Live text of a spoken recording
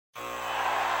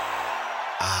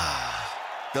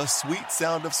The sweet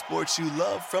sound of sports you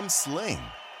love from Sling.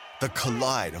 The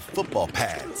collide of football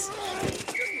pads.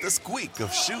 The squeak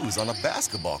of shoes on a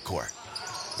basketball court.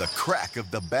 The crack of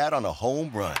the bat on a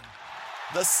home run.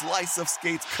 The slice of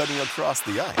skates cutting across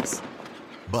the ice.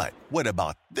 But what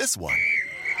about this one?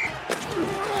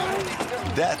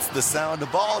 That's the sound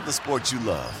of all the sports you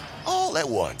love, all at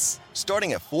once.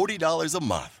 Starting at $40 a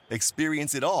month.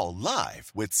 Experience it all live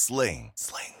with Sling.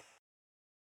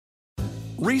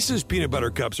 Reese's Peanut Butter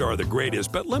Cups are the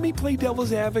greatest, but let me play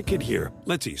devil's advocate here.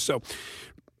 Let's see. So,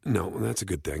 no, that's a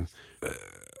good thing.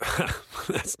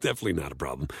 That's definitely not a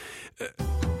problem.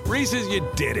 Reese's, you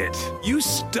did it. You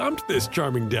stumped this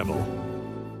charming devil.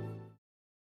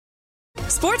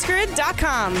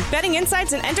 SportsGrid.com. Betting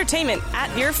insights and entertainment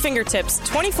at your fingertips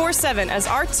 24/7 as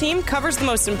our team covers the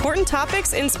most important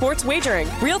topics in sports wagering.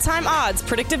 Real-time odds,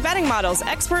 predictive betting models,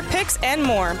 expert picks, and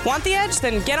more. Want the edge?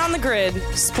 Then get on the grid.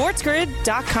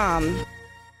 SportsGrid.com.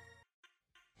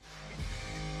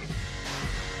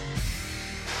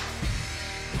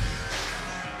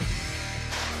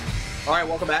 All right,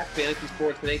 welcome back. Fantasy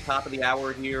Sports Today, top of the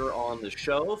hour here on the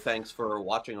show. Thanks for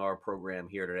watching our program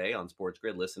here today on Sports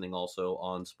Grid, listening also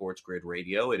on Sports Grid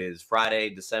Radio. It is Friday,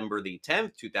 December the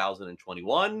 10th,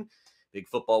 2021. Big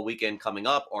football weekend coming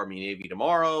up, Army-Navy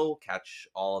tomorrow. Catch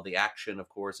all of the action, of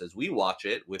course, as we watch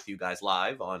it with you guys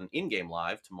live on In-Game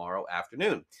Live tomorrow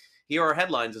afternoon. Here are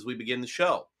headlines as we begin the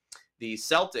show. The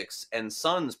Celtics and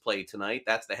Suns play tonight.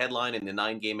 That's the headline in the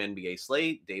 9-game NBA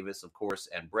slate. Davis, of course,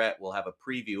 and Brett will have a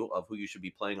preview of who you should be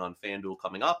playing on FanDuel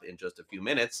coming up in just a few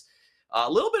minutes. A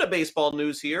little bit of baseball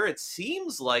news here. It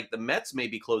seems like the Mets may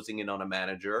be closing in on a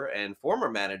manager, and former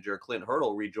manager Clint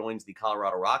Hurdle rejoins the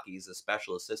Colorado Rockies as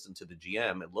special assistant to the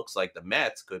GM. It looks like the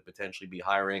Mets could potentially be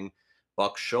hiring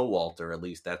Buck Showalter. At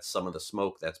least that's some of the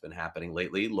smoke that's been happening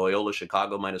lately. Loyola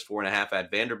Chicago -4.5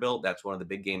 at Vanderbilt. That's one of the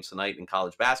big games tonight in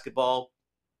college basketball.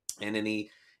 And in the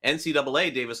NCAA,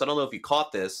 Davis, I don't know if you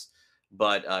caught this,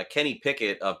 but Kenny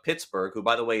Pickett of Pittsburgh, who,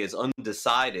 by the way, is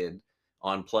undecided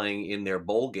on playing in their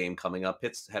bowl game coming up.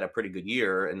 Pitt's had a pretty good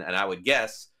year, and I would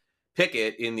guess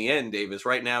Pickett, in the end, Davis,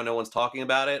 right now, no one's talking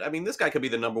about it. I mean, this guy could be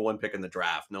the number one pick in the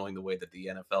draft, knowing the way that the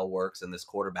NFL works and this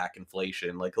quarterback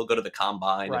inflation. Like, he'll go to the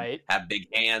combine and have big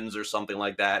hands or something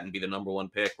like that and be the number one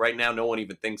pick. Right now, no one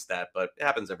even thinks that, but it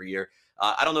happens every year.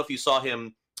 I don't know if you saw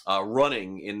him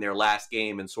running in their last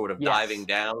game and sort of diving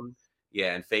down.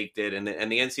 Yeah, and faked it. And the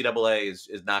NCAA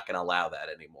is not going to allow that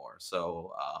anymore.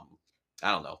 So,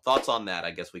 I don't know. Thoughts on that,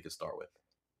 I guess we could start with.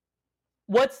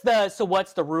 What's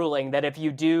the ruling that if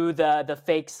you do the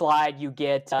fake slide, you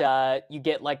get like a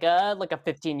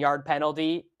 15-yard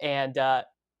penalty and they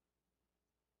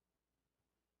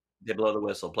blow the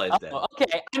whistle, plays dead.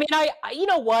 Okay. I mean, I you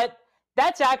know what?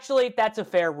 That's a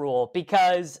fair rule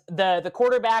because the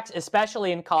quarterbacks,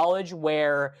 especially in college,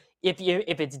 where if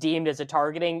it's deemed as a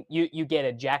targeting, you get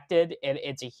ejected and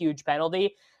it's a huge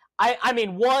penalty. I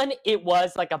mean, one, it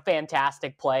was like a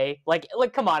fantastic play. Like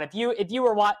come on, if you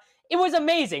were it was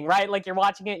amazing, right? Like you're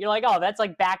watching it, you're like, oh, that's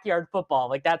like backyard football.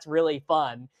 Like that's really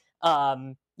fun.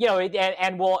 It'll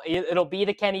be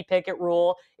the Kenny Pickett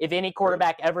rule. If any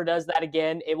quarterback ever does that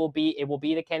again, it will be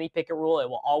the Kenny Pickett rule. It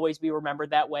will always be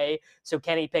remembered that way. So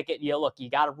Kenny Pickett, look, you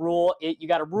got a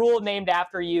rule named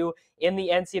after you in the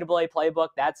NCAA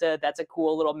playbook. That's a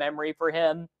cool little memory for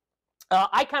him.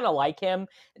 I kind of like him.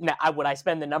 Now, would I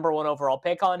spend the number one overall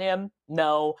pick on him?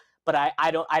 No. But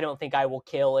I don't think I will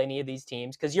kill any of these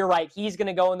teams because you're right. He's going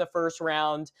to go in the first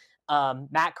round.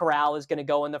 Matt Corral is going to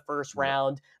go in the first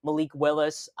round. Malik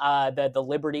Willis, the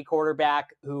Liberty quarterback,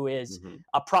 who is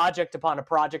a project upon a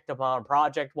project upon a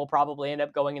project, will probably end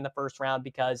up going in the first round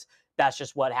because that's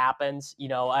just what happens.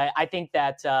 I think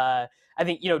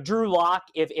Drew Lock.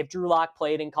 If Drew Lock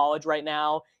played in college right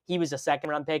now, he was a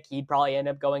second-round pick. He'd probably end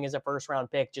up going as a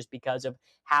first-round pick just because of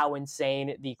how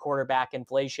insane the quarterback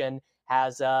inflation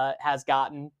has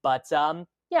gotten. But I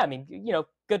mean,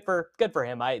 good for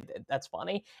him. That's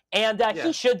funny. And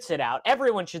he should sit out.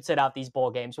 Everyone should sit out these bowl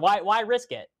games. Why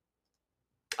risk it?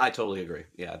 I totally agree.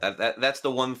 Yeah, that's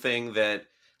the one thing that,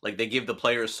 like, they give the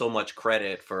players so much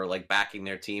credit for, like, backing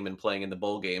their team and playing in the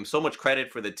bowl game. So much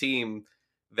credit for the team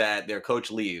that their coach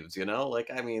leaves, Like,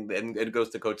 I mean, and it goes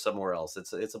to coach somewhere else.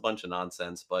 It's a bunch of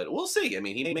nonsense, but we'll see. I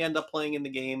mean, he may end up playing in the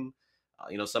game.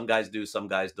 Some guys do, some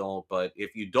guys don't. But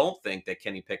if you don't think that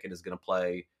Kenny Pickett is going to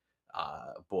play,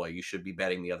 boy, you should be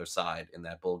betting the other side in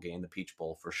that bowl game, the Peach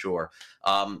Bowl, for sure.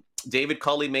 David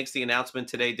Culley makes the announcement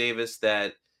today, Davis,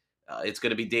 that it's going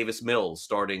to be Davis Mills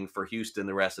starting for Houston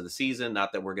the rest of the season.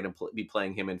 Not that we're going to be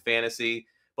playing him in fantasy,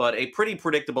 but a pretty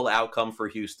predictable outcome for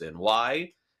Houston.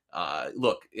 Why?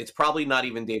 Look, it's probably not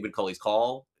even David Culley's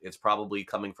call. It's probably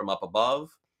coming from up above.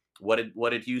 What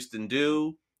did Houston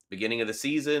do? Beginning of the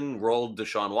season, rolled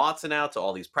Deshaun Watson out to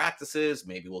all these practices.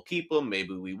 Maybe we'll keep him.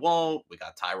 Maybe we won't. We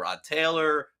got Tyrod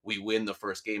Taylor. We win the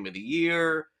first game of the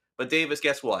year. But Davis,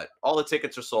 guess what? All the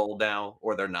tickets are sold now,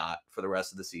 or they're not for the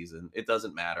rest of the season. It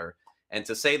doesn't matter. And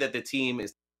to say that the team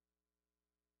is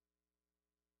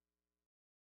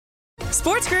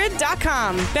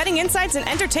SportsGrid.com. Betting insights and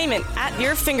entertainment at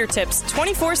your fingertips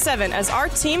 24/7 as our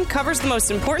team covers the most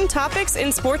important topics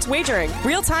in sports wagering.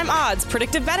 Real-time odds,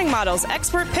 predictive betting models,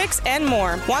 expert picks, and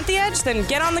more. Want the edge? Then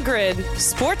get on the grid.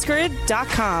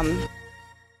 SportsGrid.com.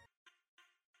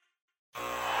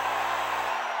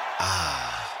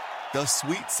 The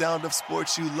sweet sound of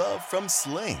sports you love from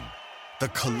Sling. The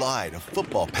collide of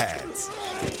football pads.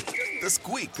 The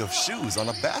squeak of shoes on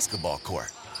a basketball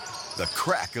court. The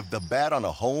crack of the bat on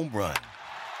a home run.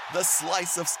 The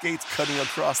slice of skates cutting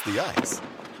across the ice.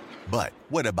 But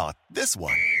what about this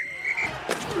one?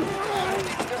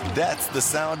 That's the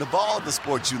sound of all the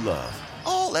sports you love,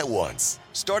 all at once.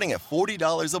 Starting at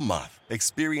 $40 a month.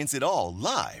 Experience it all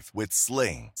live with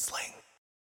Sling.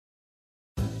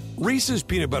 Reese's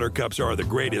peanut butter cups are the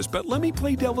greatest, but let me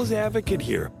play devil's advocate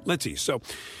here. Let's see. So,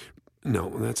 no,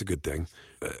 that's a good thing.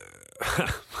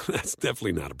 That's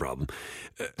definitely not a problem.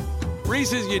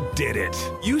 Reese's, you did it.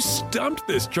 You stumped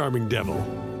this charming devil.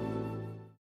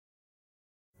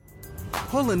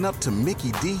 Pulling up to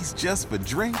Mickey D's just for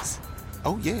drinks?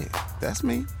 Oh yeah, that's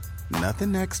me.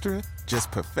 Nothing extra, just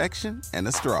perfection and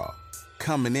a straw.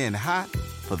 Coming in hot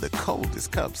for the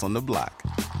coldest cups on the block.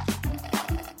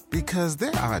 Because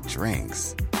there are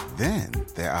drinks. Then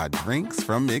there are drinks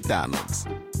from McDonald's.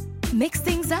 Mix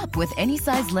things up with any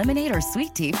size lemonade or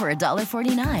sweet tea for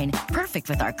 $1.49. Perfect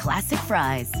with our classic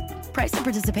fries. Price and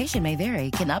participation may vary.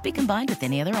 Cannot be combined with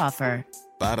any other offer.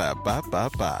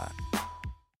 Ba-da-ba-ba-ba.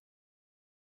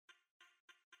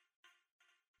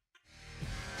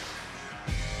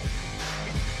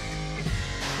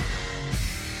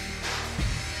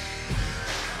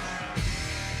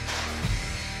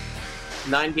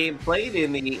 Nine games played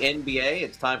in the NBA.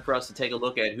 It's time for us to take a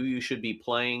look at who you should be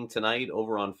playing tonight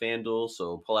over on FanDuel.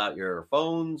 So pull out your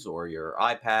phones or your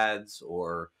iPads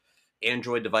or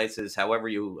Android devices, however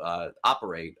you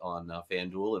operate on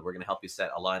FanDuel, and we're going to help you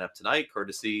set a lineup tonight,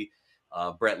 courtesy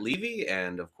Brett Levy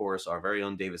and, of course, our very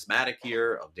own Davis Maddock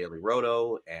here of Daily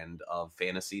Roto and of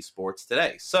Fantasy Sports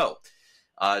Today. So,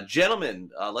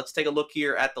 gentlemen, let's take a look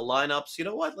here at the lineups. You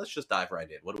know what? Let's just dive right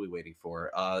in. What are we waiting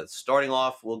for? Starting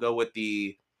off, we'll go with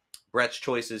the Brett's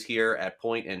choices here at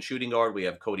point and shooting guard. We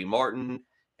have Cody Martin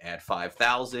at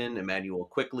 5,000, Emmanuel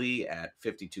Quickley at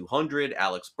 5,200,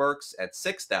 Alex Burks at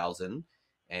 6,000,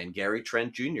 and Gary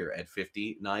Trent Jr. at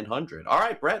 5,900. All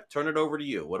right, Brett, turn it over to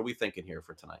you. What are we thinking here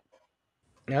for tonight?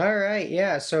 All right,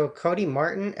 yeah. So Cody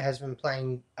Martin has been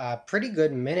playing pretty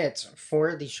good minutes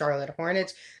for the Charlotte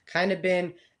Hornets. Kind of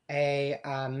been a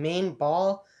main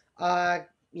ball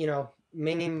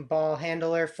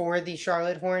handler for the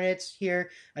Charlotte Hornets here,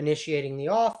 initiating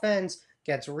the offense,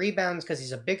 gets rebounds because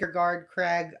he's a bigger guard,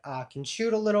 Craig, can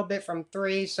shoot a little bit from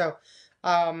three. So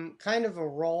kind of a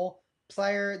role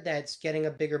player that's getting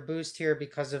a bigger boost here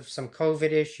because of some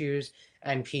COVID issues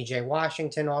and PJ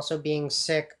Washington also being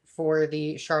sick for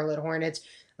the Charlotte Hornets.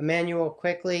 Emmanuel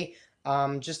Quickley,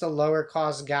 just a lower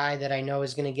cost guy that I know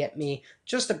is going to get me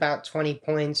just about 20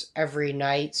 points every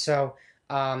night. So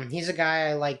he's a guy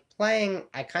I like playing.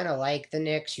 I kind of like the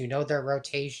Knicks. You know their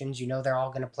rotations. You know they're all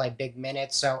going to play big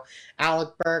minutes. So Alec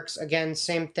Burks, again,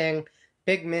 same thing.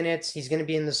 Big minutes. He's going to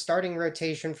be in the starting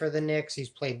rotation for the Knicks. He's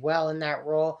played well in that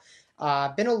role.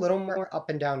 Been a little more up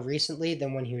and down recently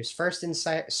than when he was first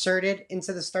inserted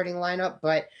into the starting lineup,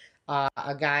 but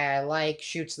a guy I like,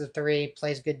 shoots the three,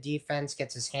 plays good defense,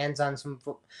 gets his hands on some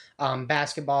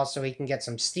basketball so he can get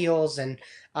some steals. And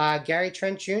Gary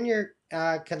Trent Jr.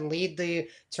 Can lead the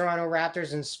Toronto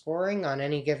Raptors in scoring on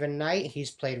any given night.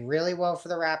 He's played really well for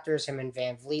the Raptors. Him and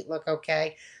Van Vliet look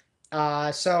okay.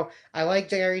 So I like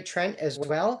Gary Trent as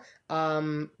well.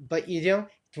 But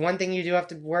one thing you do have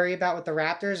to worry about with the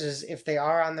Raptors is if they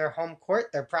are on their home court,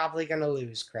 they're probably going to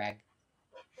lose, Craig.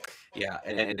 Yeah,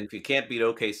 and if you can't beat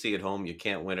OKC at home, you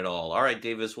can't win at all. All right,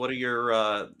 Davis, what are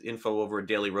your info over at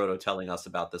Daily Roto telling us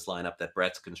about this lineup that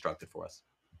Brett's constructed for us?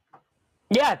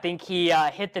 Yeah, I think he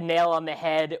hit the nail on the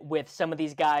head with some of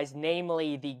these guys,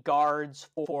 namely the guards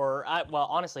for,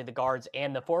 honestly, the guards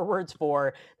and the forwards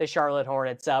for the Charlotte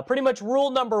Hornets. Pretty much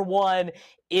rule number one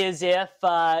is if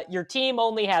your team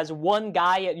only has one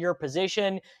guy at your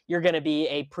position, you're going to be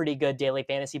a pretty good daily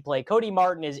fantasy play. Cody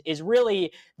Martin is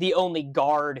really the only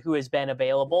guard who has been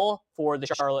available for the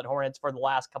Charlotte Hornets for the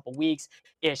last couple weeks.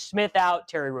 Ish Smith out,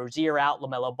 Terry Rozier out,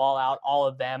 LaMelo Ball out, all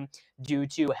of them due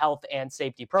to health and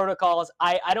safety protocols.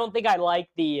 I don't think I like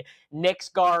the Knicks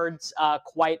guards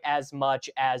quite as much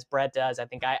as Brett does. I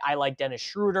think I like Dennis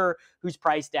Schroeder, who's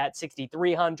priced at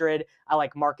 $6,300. I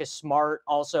like Marcus Smart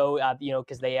also,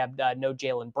 because they have no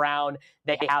Jaylen Brown.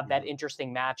 They have that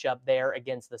interesting matchup there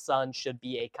against the Suns. Should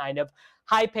be a kind of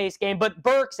high-paced game. But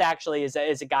Burks actually is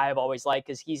a guy I've always liked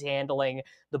because he's handling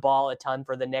the ball a ton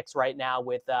for the Knicks right now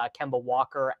with Kemba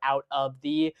Walker out of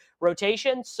the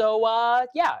rotation. So,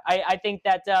 I think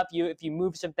that if you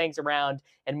move some things around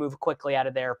and move quickly out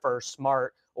of there for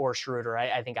Smart or Schroeder,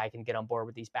 I think I can get on board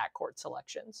with these backcourt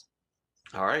selections.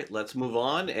 All right, let's move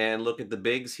on and look at the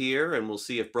bigs here, and we'll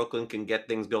see if Brooklyn can get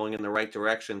things going in the right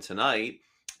direction tonight,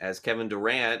 as Kevin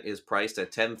Durant is priced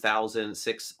at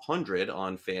 $10,600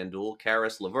 on FanDuel.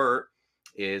 Caris LeVert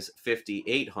is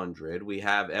 $5,800. We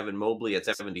have Evan Mobley at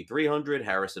 $7,300,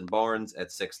 Harrison Barnes at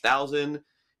 $6,000,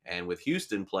 and with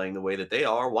Houston playing the way that they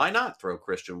are, why not throw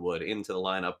Christian Wood into the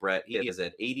lineup, Brett? He is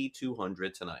at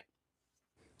 $8,200 tonight.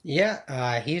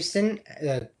 Yeah, Houston,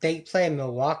 they play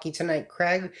Milwaukee tonight,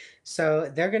 Craig.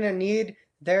 So they're going to need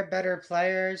their better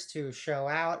players to show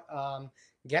out.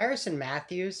 Garrison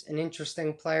Matthews, an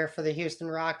interesting player for the Houston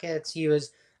Rockets. He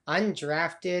was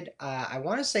undrafted. I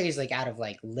want to say he's like out of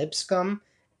like Lipscomb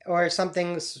or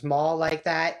something small like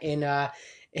that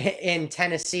in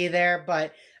Tennessee there.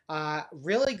 But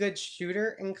really good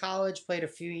shooter in college, played a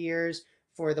few years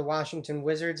for the Washington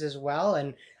Wizards as well.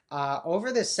 And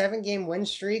over the 7-game win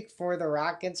streak for the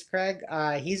Rockets, Craig,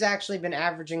 he's actually been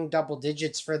averaging double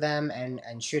digits for them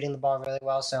and shooting the ball really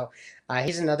well. So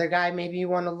he's another guy maybe you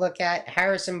want to look at.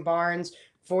 Harrison Barnes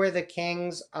for the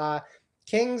Kings.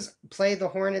 Kings play the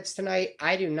Hornets tonight.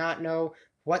 I do not know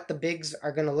what the bigs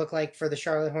are going to look like for the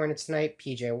Charlotte Hornets tonight.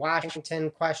 PJ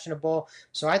Washington, questionable.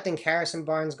 So I think Harrison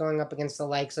Barnes going up against the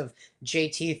likes of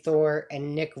JT Thor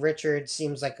and Nick Richards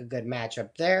seems like a good matchup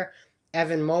there.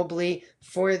 Evan Mobley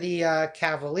for the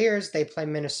Cavaliers. They play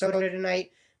Minnesota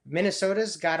tonight.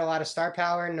 Minnesota's got a lot of star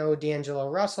power. No D'Angelo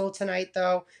Russell tonight,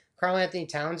 though. Karl Anthony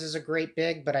Towns is a great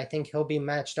big, but I think he'll be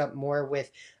matched up more with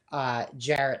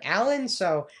Jarrett Allen.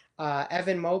 So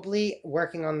Evan Mobley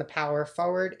working on the power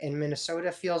forward in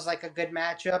Minnesota feels like a good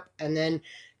matchup. And then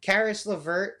Caris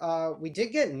LeVert, we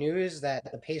did get news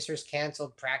that the Pacers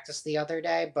canceled practice the other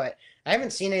day, but I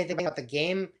haven't seen anything about the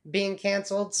game being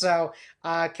canceled. So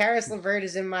Caris LeVert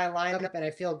is in my lineup, and I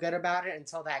feel good about it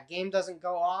until that game doesn't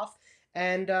go off.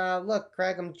 And look,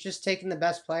 Craig, I'm just taking the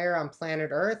best player on planet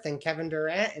Earth and Kevin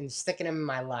Durant and sticking him in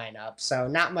my lineup. So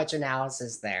not much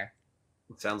analysis there.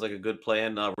 Sounds like a good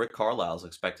plan. Rick Carlisle is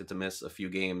expected to miss a few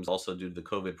games also due to the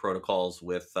COVID protocols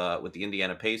with the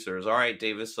Indiana Pacers. All right,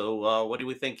 Davis, so what do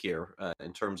we think here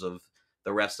in terms of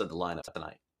the rest of the lineup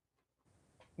tonight?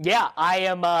 Yeah,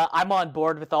 I'm on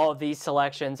board with all of these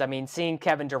selections. I mean, seeing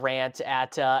Kevin Durant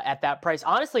at that price,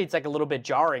 honestly, it's like a little bit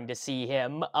jarring to see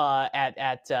him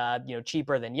at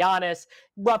cheaper than Giannis,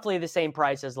 roughly the same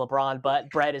price as LeBron. But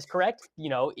Brett is correct.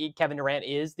 Kevin Durant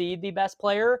is the best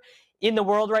player in the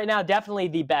world right now, definitely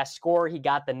the best scorer. He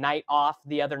got the night off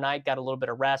the other night, got a little bit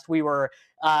of rest. We were,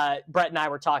 Brett and I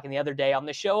were talking the other day on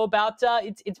the show about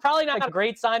it's probably not a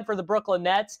great sign for the Brooklyn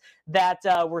Nets that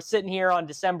we're sitting here on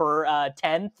December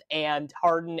 10th and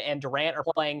Harden and Durant are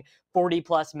playing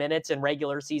 40-plus minutes in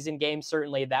regular season games.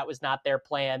 Certainly that was not their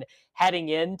plan heading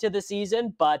into the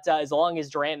season, but as long as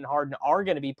Durant and Harden are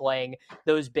going to be playing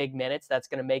those big minutes, that's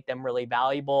going to make them really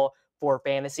valuable for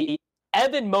fantasy.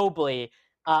 Evan Mobley,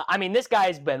 this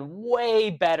guy's been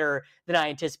way better than I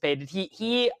anticipated.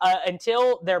 He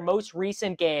until their most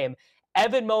recent game,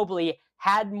 Evan Mobley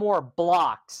had more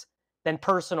blocks than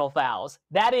personal fouls.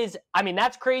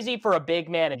 That's crazy for a big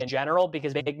man in general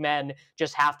because big men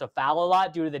just have to foul a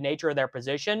lot due to the nature of their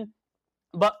position.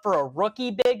 But for a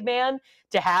rookie big man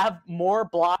to have more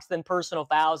blocks than personal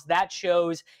fouls, that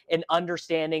shows an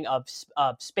understanding of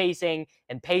spacing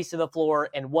and pace of the floor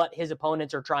and what his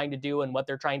opponents are trying to do and what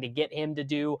they're trying to get him to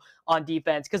do on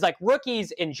defense. Because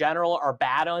rookies in general are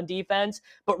bad on defense,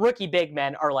 but rookie big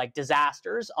men are like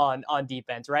disasters on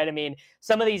defense, right? I mean,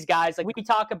 some of these guys, we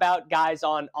talk about guys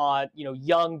on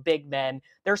young big men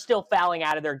they're still fouling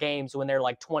out of their games when they're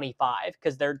like 25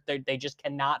 because they just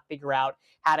cannot figure out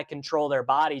how to control their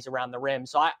bodies around the rim.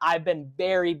 So I've been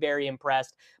very, very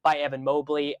impressed by Evan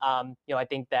Mobley. I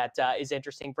think that is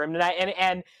interesting for him tonight.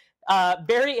 And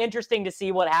very interesting to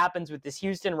see what happens with this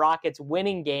Houston Rockets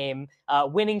winning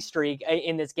streak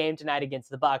in this game tonight against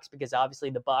the Bucks, because obviously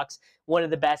the Bucks, one of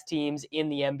the best teams in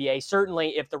the NBA.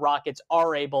 Certainly if the Rockets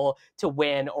are able to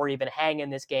win or even hang in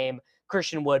this game,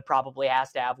 Christian Wood probably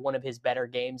has to have one of his better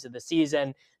games of the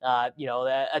season. A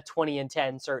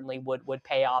 20-10 certainly would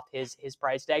pay off his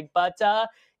price tag. But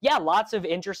lots of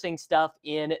interesting stuff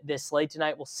in this slate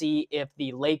tonight. We'll see if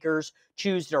the Lakers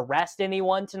choose to rest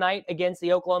anyone tonight against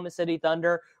the Oklahoma City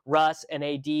Thunder. Russ and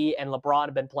AD and LeBron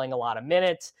have been playing a lot of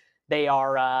minutes. They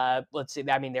are,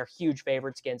 they're huge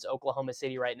favorites against Oklahoma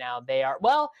City right now. They are,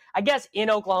 I guess in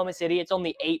Oklahoma City, it's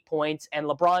only 8 points, and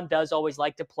LeBron does always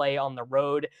like to play on the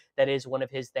road. That is one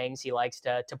of his things. He likes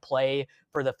to play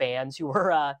for the fans who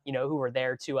were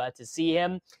there to see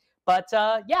him. But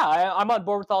I'm on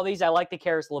board with all these. I like the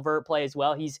Karis LeVert play as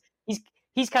well. He's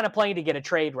kind of playing to get a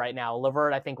trade right now.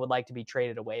 LeVert, I think, would like to be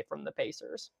traded away from the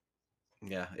Pacers.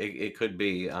 Yeah, it could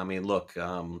be. I mean, look,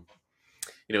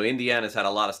 Indiana's had a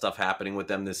lot of stuff happening with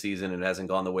them this season. It hasn't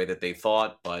gone the way that they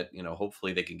thought, but,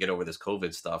 hopefully they can get over this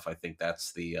COVID stuff. I think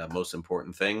that's the most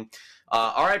important thing.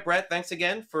 All right, Brett, thanks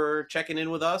again for checking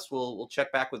in with us. We'll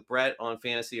check back with Brett on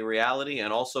Fantasy Reality.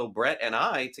 And also Brett and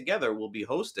I together will be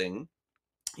hosting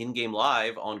In-Game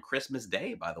Live on Christmas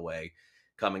Day, by the way,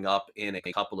 coming up in a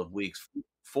couple of weeks.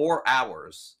 4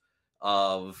 hours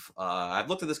of, I've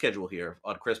looked at the schedule here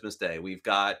on Christmas Day. We've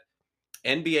got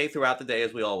NBA throughout the day,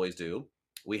 as we always do.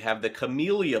 We have the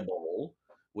Camellia Bowl,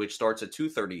 which starts at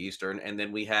 2:30 Eastern, and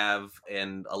then we have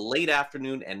a late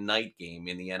afternoon and night game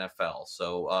in the NFL.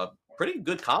 So pretty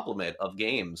good complement of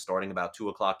games starting about 2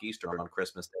 o'clock Eastern on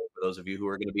Christmas Day. For those of you who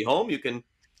are going to be home, you can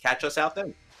catch us out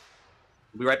then.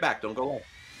 We'll be right back. Don't go away.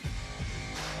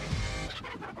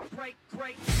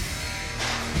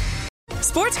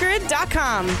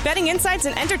 SportsGrid.com. Betting insights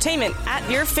and entertainment at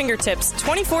your fingertips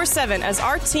 24/7 as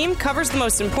our team covers the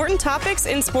most important topics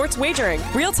in sports wagering.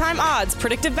 Real-time odds,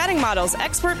 predictive betting models,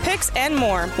 expert picks, and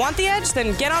more. Want the edge?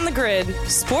 Then get on the grid.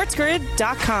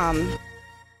 SportsGrid.com.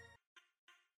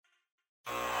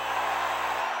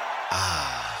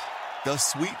 The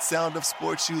sweet sound of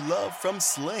sports you love from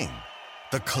Sling.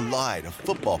 The collide of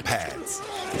football pads.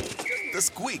 The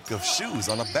squeak of shoes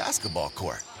on a basketball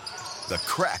court. The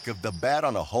crack of the bat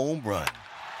on a home run.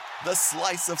 The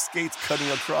slice of skates cutting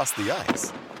across the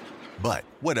ice. But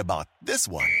what about this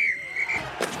one?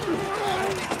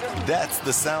 That's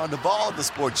the sound of all the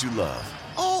sports you love,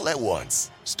 all at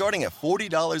once. Starting at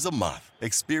 $40 a month.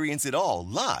 Experience it all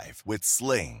live with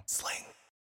Sling.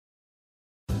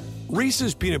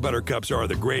 Reese's Peanut Butter Cups are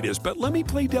the greatest, but let me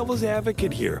play devil's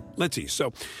advocate here. Let's see.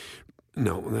 So,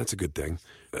 no, that's a good thing.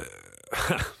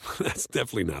 That's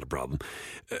definitely not a problem.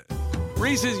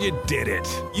 Reese's, you did it.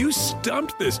 You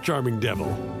stumped this charming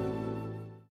devil.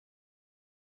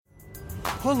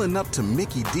 Pulling up to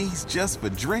Mickey D's just for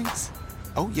drinks?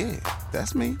 Oh yeah,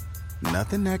 that's me.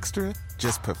 Nothing extra,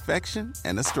 just perfection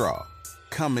and a straw.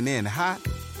 Coming in hot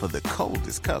for the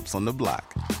coldest cups on the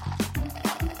block.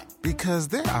 Because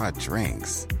there are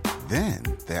drinks. Then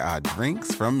there are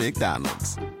drinks from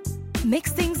McDonald's.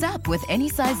 Mix things up with any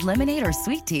size lemonade or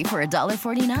sweet tea for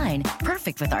 $1.49.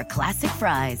 Perfect with our classic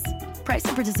fries. Price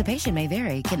and participation may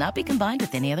vary. Cannot be combined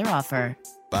with any other offer.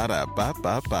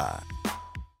 Ba-da-ba-ba-ba.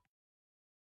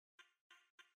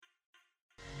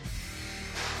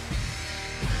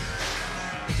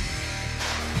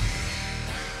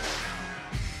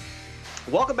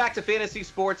 Welcome back to Fantasy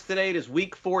Sports Today. It is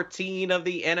week 14 of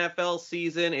the NFL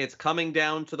season. It's coming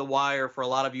down to the wire for a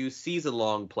lot of you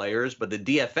season-long players, but the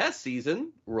DFS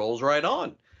season rolls right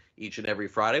on. Each and every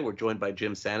Friday, we're joined by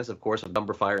Jim Sannes, of course, of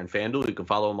Numberfire and FanDuel. You can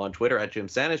follow him on Twitter at Jim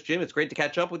Sannes. Jim, it's great to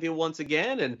catch up with you once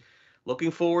again, and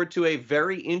looking forward to a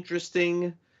very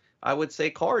interesting, I would say,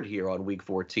 card here on week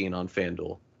 14 on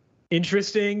FanDuel.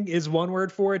 Interesting is one word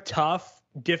for it. Tough,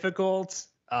 difficult.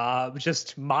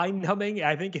 Just mind-numbing.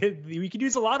 I think we could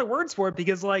use a lot of words for it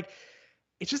because,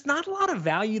 it's just not a lot of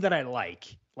value that I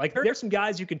like. There's some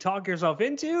guys you can talk yourself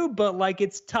into, but,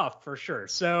 it's tough for sure.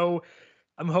 So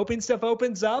I'm hoping stuff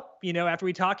opens up, after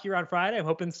we talk here on Friday. I'm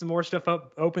hoping some more stuff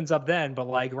opens up then. But,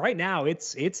 right now,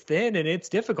 it's thin and it's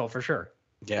difficult for sure.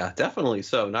 Yeah, definitely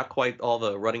so. Not quite all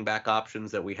the running back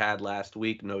options that we had last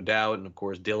week, no doubt. And, of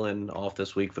course, Dillon off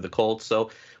this week for the Colts.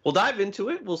 So we'll dive into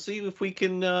it. We'll see if we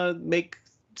can make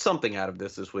something out of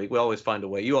this week. We always find a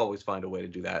way. You always find a way to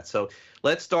do that. So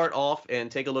let's start off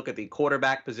and take a look at the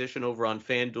quarterback position over on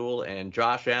FanDuel. And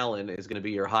Josh Allen is going to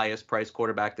be your highest priced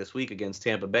quarterback this week against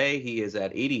Tampa Bay. He is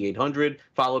at 8,800,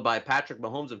 followed by Patrick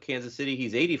Mahomes of Kansas City.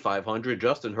 He's 8,500.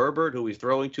 Justin Herbert, who he's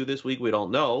throwing to this week, we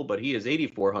don't know, but he is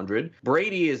 8,400.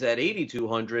 Brady is at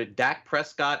 8,200. Dak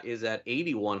Prescott is at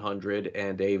 8,100,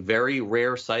 and a very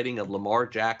rare sighting of Lamar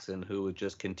Jackson, who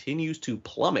just continues to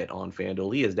plummet on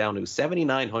FanDuel. He is down to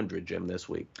 7,900, Jim, this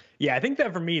week. Yeah, I think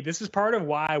that for me, this is part of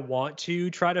why I want to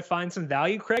try to find some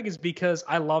value, Craig, is because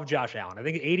I love Josh Allen. I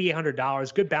think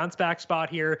 $8,800, good bounce back spot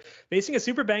here, facing a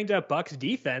super banged up Bucs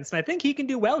defense. And I think he can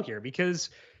do well here because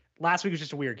last week was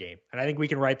just a weird game. And I think we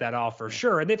can write that off for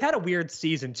sure. And they've had a weird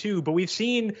season too, but we've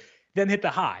seen them hit the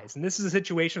highs. And this is a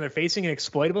situation they're facing an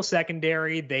exploitable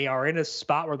secondary. They are in a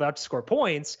spot where they'll have to score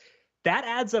points. That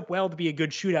adds up well to be a good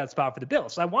shootout spot for the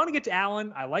Bills. So I want to get to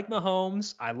Allen. I like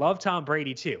Mahomes. I love Tom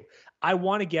Brady too. I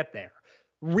want to get there.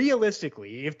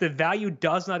 Realistically, if the value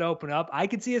does not open up, I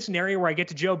could see a scenario where I get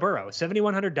to Joe Burrow,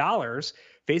 $7,100,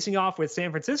 facing off with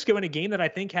San Francisco in a game that I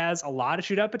think has a lot of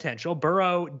shootout potential.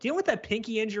 Burrow dealing with that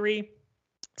pinky injury.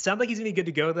 Sounds like he's going to be good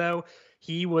to go, though.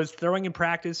 He was throwing in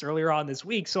practice earlier on this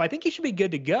week, so I think he should be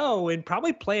good to go and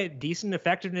probably play at decent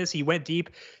effectiveness. He went deep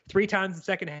 3 times in the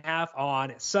second half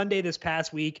on Sunday this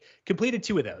past week, completed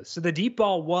 2 of those. So the deep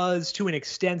ball was, to an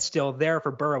extent, still there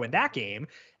for Burrow in that game.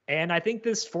 And I think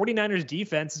this 49ers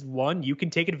defense is one you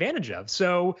can take advantage of.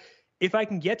 So if I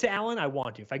can get to Allen, I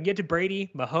want to. If I can get to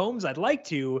Brady, Mahomes, I'd like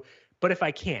to. But if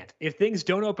I can't, if things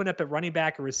don't open up at running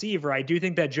back or receiver, I do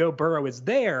think that Joe Burrow is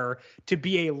there to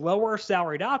be a lower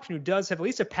salaried option who does have at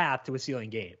least a path to a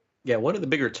ceiling game. Yeah, one of the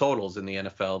bigger totals in the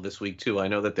NFL this week, too. I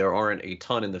know that there aren't a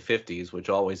ton in the 50s, which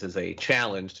always is a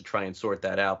challenge to try and sort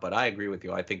that out. But I agree with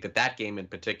you. I think that game in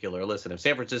particular, listen, if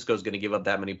San Francisco is going to give up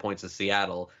that many points to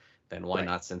Seattle, then why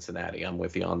not Cincinnati? I'm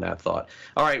with you on that thought.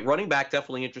 All right, running back,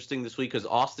 definitely interesting this week because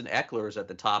Austin Eckler is at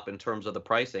the top in terms of the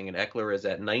pricing, and Eckler is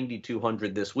at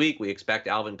 9,200 this week. We expect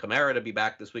Alvin Kamara to be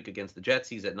back this week against the Jets.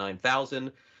 He's at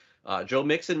 9,000. Joe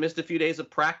Mixon missed a few days of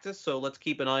practice, so let's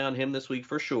keep an eye on him this week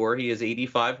for sure. He is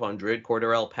 8,500.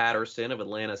 Cordarrelle Patterson of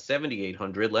Atlanta,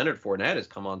 7,800. Leonard Fournette has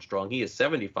come on strong. He is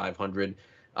 7,500.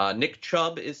 Nick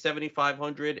Chubb is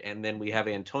 7,500, and then we have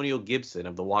Antonio Gibson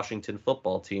of the Washington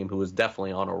football team, who is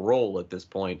definitely on a roll at this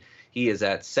point. He is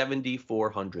at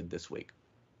 7,400 this week.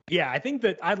 Yeah, I think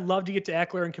that I'd love to get to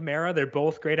Eckler and Kamara. They're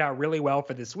both grayed out really well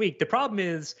for this week. The problem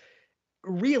is,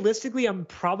 realistically, I'm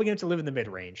probably going to live in the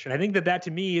mid-range, and I think that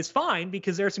to me is fine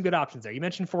because there are some good options there. You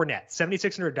mentioned Fournette,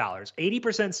 $7,600,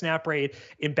 80% snap rate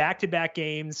in back-to-back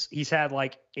games. He's had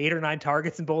like 8 or 9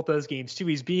 targets in both those games too.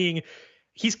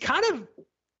 He's kind of,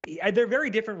 they're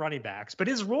very different running backs, but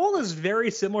his role is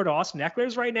very similar to Austin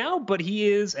Eckler's right now, but he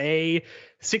is a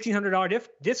 $1,600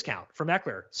 discount from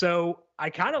Eckler. So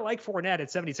I kind of like Fournette at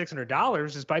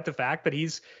 $7,600, despite the fact that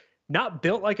he's not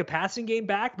built like a passing game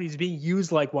back, but he's being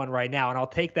used like one right now. And I'll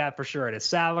take that for sure at his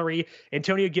salary.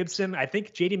 Antonio Gibson, I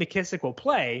think JD McKissic will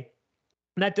play,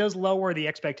 and that does lower the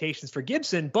expectations for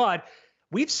Gibson, but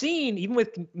we've seen, even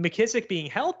with McKissic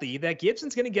being healthy, that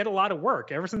Gibson's going to get a lot of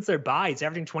work. Ever since their bye, he's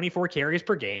averaging 24 carries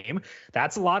per game.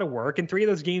 That's a lot of work. And 3 of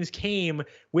those games came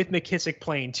with McKissic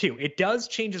playing too. It does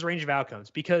change his range of outcomes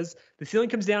because the ceiling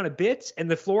comes down a bit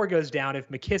and the floor goes down if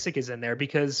McKissic is in there,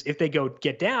 because if they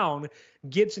get down,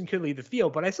 Gibson could leave the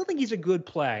field. But I still think he's a good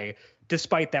play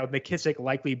despite that, with McKissic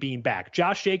likely being back.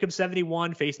 Josh Jacobs,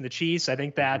 71, facing the Chiefs. I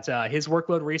think that his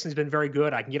workload recently has been very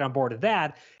good. I can get on board with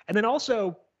that. And then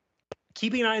also,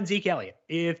 keeping an eye on Zeke Elliott.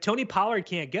 If Tony Pollard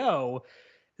can't go,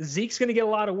 Zeke's going to get a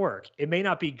lot of work. It may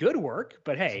not be good work,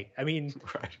 but hey, I mean,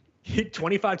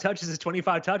 25 touches is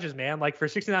 25 touches, man. Like for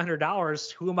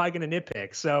 $6,900, who am I going to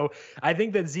nitpick? So I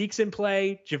think that Zeke's in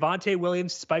play. Javonte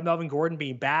Williams, despite Melvin Gordon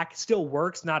being back, still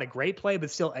works. Not a great play, but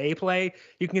still a play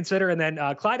you can consider. And then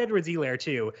Clyde Edwards-Helaire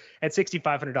too at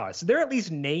 $6,500. So there are at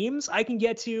least names I can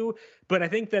get to, but I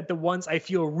think that the ones I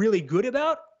feel really good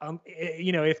about,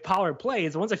 if Pollard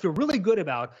plays, the ones I feel really good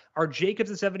about are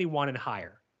Jacobs at 71 and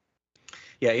higher.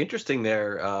 Yeah, interesting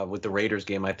there with the Raiders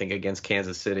game, I think, against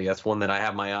Kansas City. That's one that I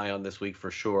have my eye on this week for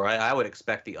sure. I would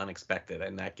expect the unexpected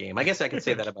in that game. I guess I could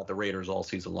say that about the Raiders all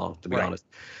season long, to be honest.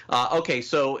 Okay,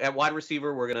 so at wide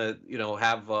receiver, we're going to,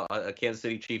 have a Kansas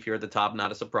City Chief here at the top.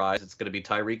 Not a surprise. It's going to be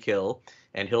Tyreek Hill.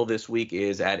 And Hill this week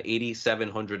is at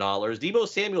 $8,700. Deebo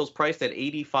Samuel's priced at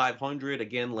 $8,500.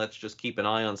 Again, let's just keep an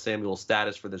eye on Samuel's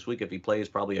status for this week. If he plays,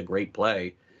 probably a great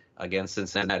play against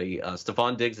Cincinnati.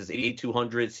 Stephon Diggs is $8,200.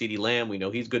 CeeDee Lamb, we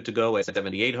know he's good to go at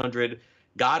 $7,800.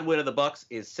 Godwin of the Bucs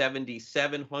is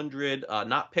 $7,700.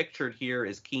 Not pictured here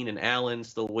is Keenan Allen.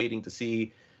 Still waiting to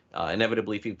see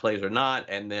inevitably if he plays or not.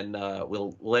 And then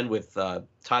we'll end with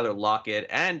Tyler Lockett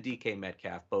and DK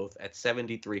Metcalf, both at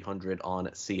 7,300 on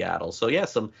Seattle. So, yeah,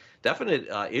 some definite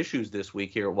issues this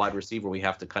week here at wide receiver we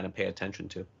have to kind of pay attention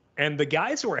to. And the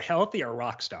guys who are healthy are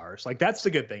rock stars. Like, that's the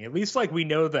good thing. At least, like, we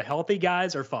know the healthy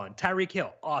guys are fun. Tyreek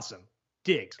Hill, awesome.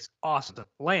 Diggs, awesome.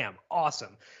 Lamb,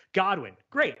 awesome. Godwin,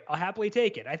 great. I'll happily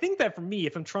take it. I think that for me,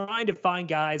 if I'm trying to find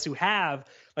guys who have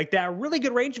like that really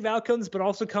good range of outcomes, but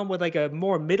also come with like a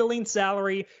more middling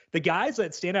salary, the guys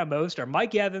that stand out most are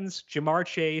Mike Evans, Jamar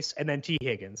Chase, and then T.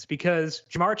 Higgins. Because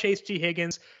Jamar Chase, T.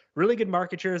 Higgins, really good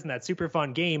market shares in that super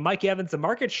fun game. Mike Evans, the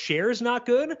market share is not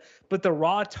good, but the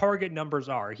raw target numbers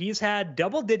are. He's had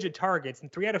double-digit targets in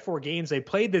 3 out of 4 games they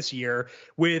played this year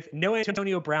with no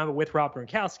Antonio Brown, but with Rob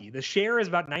Gronkowski. The share is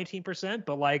about 19%,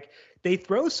 but like they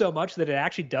throw so much that it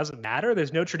actually doesn't matter.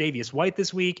 There's no Tre'Davious White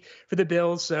this week for the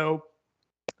Bills, so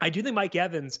I do think Mike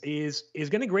Evans is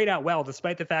going to grade out well,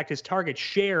 despite the fact his target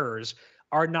shares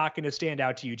are not going to stand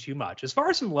out to you too much. As far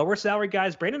as some lower salary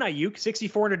guys, Brandon Ayuk,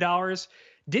 $6,400.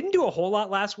 Didn't do a whole lot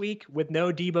last week with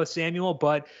no Deebo Samuel,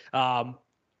 but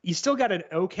he's still got an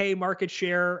okay market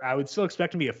share. I would still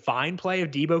expect him to be a fine play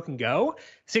if Deebo can go.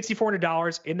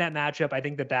 $6,400 in that matchup. I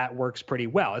think that works pretty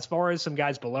well. As far as some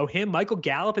guys below him, Michael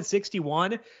Gallup at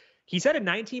 61. He's had a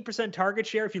 19% target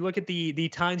share. If you look at the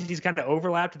times he's kind of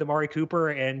overlapped with Amari Cooper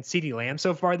and CeeDee Lamb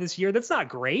so far this year, that's not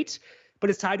great, but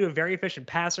it's tied to a very efficient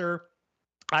passer.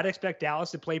 I'd expect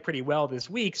Dallas to play pretty well this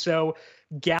week. So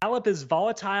Gallup is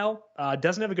volatile,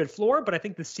 doesn't have a good floor, but I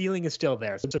think the ceiling is still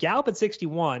there. So Gallup at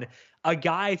 61, a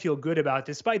guy I feel good about,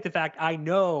 despite the fact I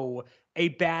know a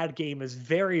bad game is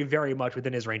very, very much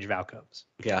within his range of outcomes.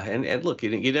 Yeah, and look,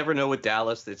 you never know with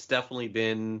Dallas. It's definitely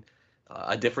been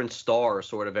a different star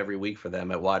sort of every week for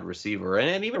them at wide receiver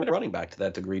and even running back to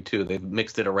that degree too. They've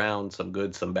mixed it around, some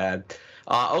good, some bad.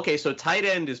 Okay, so tight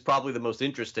end is probably the most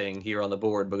interesting here on the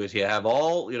board because you have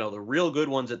all, the real good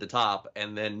ones at the top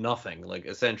and then nothing, like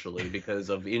essentially because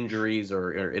of injuries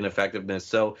or ineffectiveness.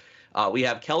 So we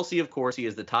have Kelsey, of course. He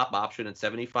is the top option at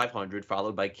 7,500,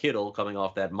 followed by Kittle coming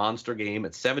off that monster game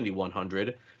at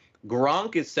 7,100.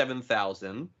 Gronk is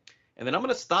 7,000. And then I'm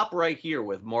going to stop right here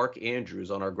with Mark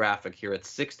Andrews on our graphic here at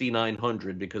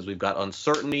 6,900 because we've got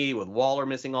uncertainty with Waller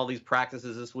missing all these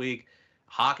practices this week.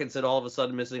 Hawkinson all of a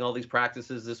sudden missing all these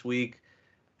practices this week.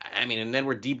 I mean, and then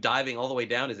we're deep diving all the way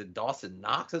down. Is it Dawson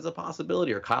Knox as a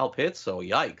possibility or Kyle Pitts? So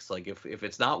yikes. Like if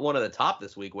it's not one of the top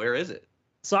this week, where is it?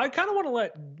 So I kind of want to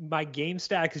let my game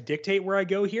stacks dictate where I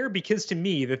go here because to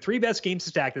me, the 3 best games to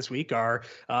stack this week are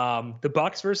the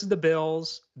Bucs versus the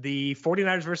Bills, the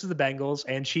 49ers versus the Bengals,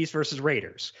 and Chiefs versus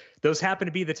Raiders. Those happen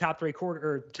to be the top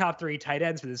 3 tight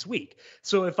ends for this week.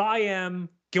 So if I am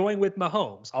going with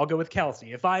Mahomes, I'll go with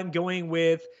Kelsey. If I'm going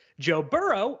with Joe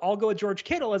Burrow, I'll go with George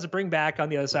Kittle as a bring back on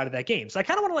the other side of that game. So I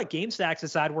kind of want to let game stacks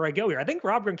decide where I go here. I think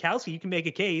Rob Gronkowski, you can make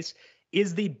a case,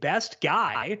 is the best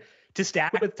guy to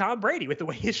stack with Tom Brady, with the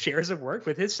way his shares have worked,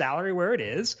 with his salary where it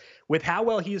is, with how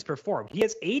well he has performed. He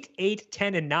has 8,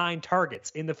 10, and 9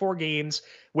 targets in the 4 games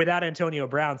without Antonio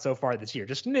Brown so far this year.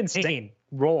 Just an insane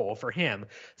role for him.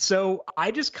 So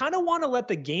I just kind of want to let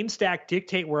the game stack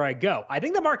dictate where I go. I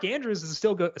think that Mark Andrews is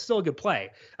still a good play.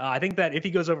 I think that if he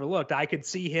goes overlooked, I could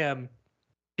see him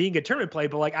being a tournament play,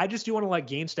 but like I just do want to let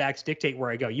game stacks dictate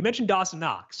where I go. You mentioned Dawson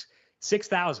Knox,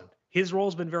 6,000. His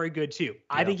role's been very good too. Yeah.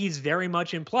 I think he's very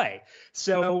much in play.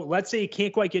 So let's say you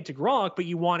can't quite get to Gronk, but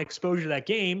you want exposure to that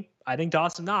game. I think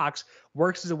Dawson Knox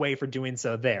works as a way for doing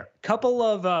so there. Couple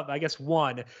of,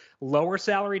 one lower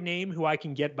salary name who I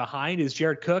can get behind is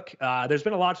Jared Cook. There's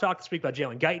been a lot of talk this week about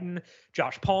Jalen Guyton,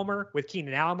 Josh Palmer with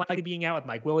Keenan Allen likely being out, with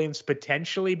Mike Williams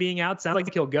potentially being out. Sounds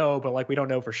like he'll go, but like we don't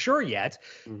know for sure yet.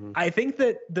 Mm-hmm. I think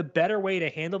that the better way to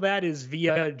handle that is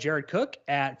via Jared Cook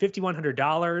at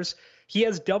 $5,100. He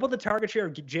has double the target share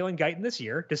of Jalen Guyton this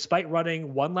year, despite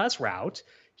running one less route.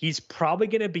 He's probably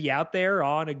going to be out there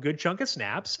on a good chunk of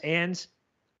snaps, and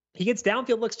he gets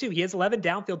downfield looks too. He has 11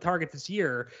 downfield targets this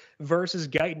year versus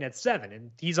Guyton at 7,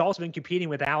 and he's also been competing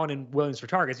with Allen and Williams for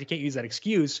targets. You can't use that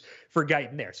excuse for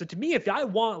Guyton there. So to me, if I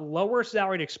want lower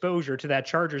salaried exposure to that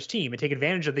Chargers team and take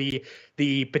advantage of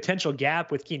the potential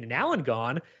gap with Keenan Allen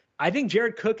gone, I think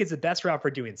Jared Cook is the best route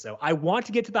for doing so. I want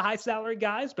to get to the high salary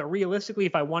guys, but realistically,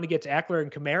 if I want to get to Eckler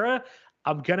and Kamara,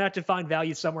 I'm going to have to find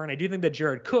value somewhere. And I do think that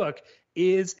Jared Cook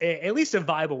is at least a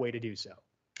viable way to do so.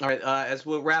 All right. As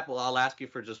we'll wrap, I'll ask you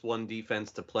for just one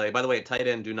defense to play. By the way, at tight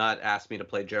end, do not ask me to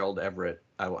play Gerald Everett.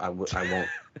 I won't.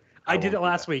 I did it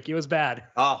last week. It was bad.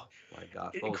 Oh, my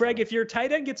God. Craig, if your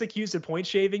tight end gets accused of point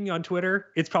shaving on Twitter,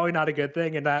 it's probably not a good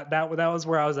thing. And that was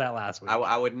where I was at last week.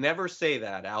 I would never say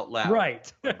that out loud.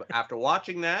 Right. After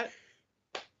watching that,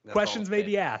 questions may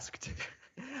be asked.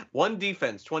 One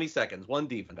defense, 20 seconds. One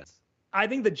defense. I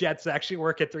think the Jets actually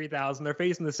work at 3,000. They're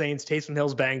facing the Saints. Taysom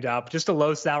Hill's banged up. Just a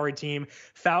low salary team.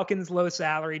 Falcons low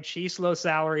salaried. Chiefs low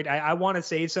salaried. I want to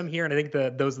save some here, and I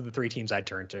think those are the three teams I'd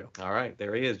turn to. All right,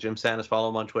 there he is. Jim Sannes. Follow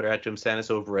him on Twitter at Jim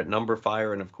Sannes, over at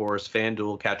NumberFire, and of course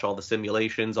FanDuel. Catch all the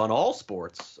simulations on all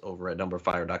sports over at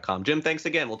NumberFire.com. Jim, thanks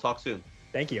again. We'll talk soon.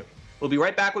 Thank you. We'll be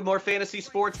right back with more fantasy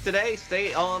sports today.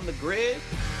 Stay on the grid.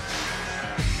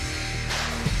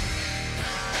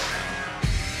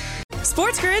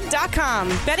 SportsGrid.com.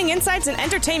 Betting insights and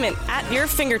entertainment at your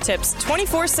fingertips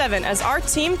 24/7 as our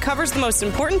team covers the most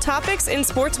important topics in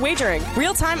sports wagering.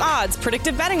 Real-time odds,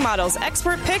 predictive betting models,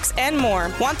 expert picks, and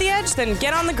more. Want the edge? Then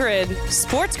get on the grid.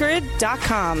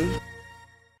 SportsGrid.com.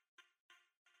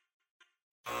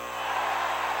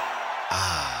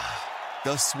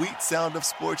 The sweet sound of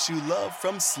sports you love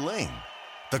from Sling.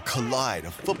 The collide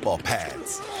of football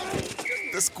pads.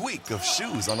 The squeak of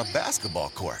shoes on a basketball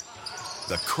court.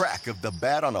 The crack of the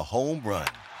bat on a home run.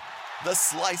 The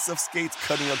slice of skates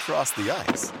cutting across the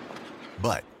ice.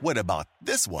 But what about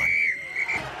this one?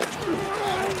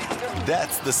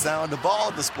 That's the sound of all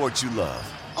the sports you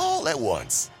love, all at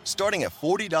once. Starting at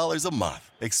 $40 a month.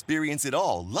 Experience it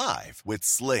all live with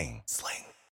Sling.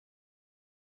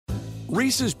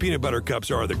 Reese's peanut butter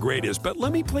cups are the greatest, but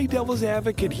let me play devil's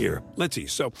advocate here. Let's see.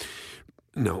 So,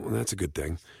 no, that's a good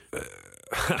thing.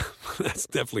 That's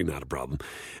definitely not a problem.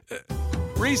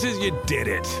 Reese's, you did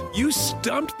it. You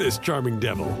stumped this charming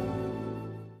devil.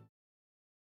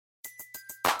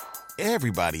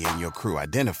 Everybody in your crew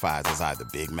identifies as either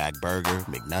Big Mac Burger,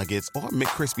 McNuggets, or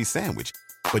McCrispy Sandwich.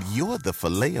 But you're the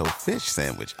Filet-O-Fish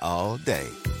Sandwich all day.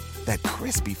 That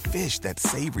crispy fish, that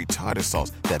savory tartar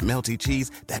sauce, that melty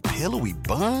cheese, that pillowy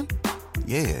bun.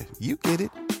 Yeah, you get it.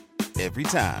 Every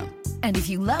time. And if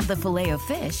you love the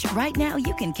Filet-O-Fish, right now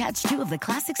you can catch two of the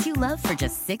classics you love for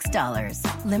just $6.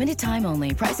 Limited time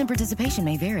only. Price and participation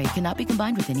may vary. Cannot be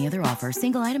combined with any other offer.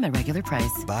 Single item at regular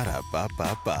price.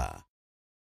 Ba-da-ba-ba-ba.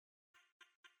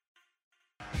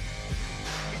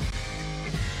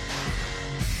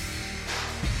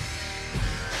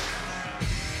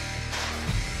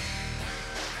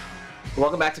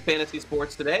 Welcome back to Fantasy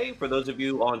Sports Today. For those of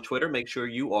you on Twitter, make sure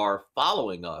you are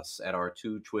following us at our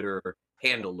two Twitter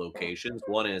handle locations.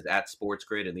 One is at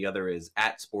SportsGrid and the other is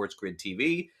at SportsGrid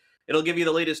TV. It'll give you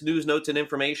the latest news, notes, and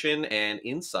information and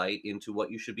insight into what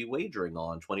you should be wagering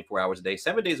on 24 hours a day,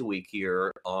 7 days a week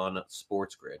here on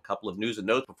SportsGrid. A couple of news and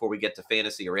notes before we get to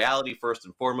fantasy or reality. First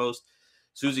and foremost,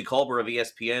 Suzy Kolber of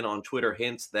ESPN on Twitter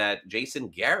hints that Jason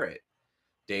Garrett,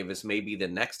 Davis, may be the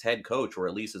next head coach, or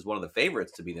at least is one of the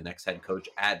favorites to be the next head coach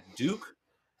at Duke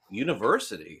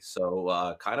University.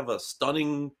 So kind of a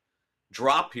stunning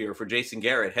drop here for Jason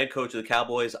Garrett, head coach of the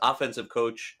Cowboys, offensive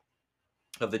coach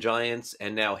of the Giants,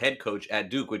 and now head coach at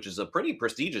Duke, which is a pretty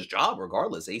prestigious job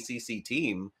regardless. ACC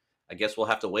team. I guess we'll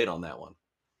have to wait on that one.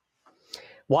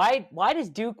 Why does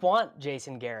Duke want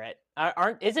Jason Garrett?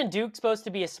 Isn't Duke supposed to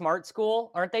be a smart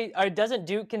school? Aren't they? Doesn't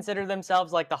Duke consider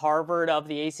themselves like the Harvard of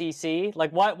the ACC?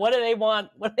 Like what do they want?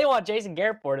 What do they want Jason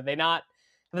Garrett for? Do they not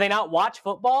watch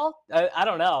football? I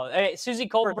don't know. Suzy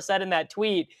Kolber said in that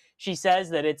tweet, she says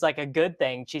that it's like a good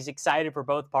thing. She's excited for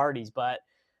both parties, but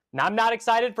I'm not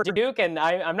excited for Duke, and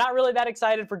I'm not really that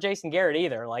excited for Jason Garrett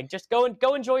either. Like, just go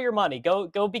enjoy your money.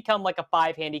 Go become like a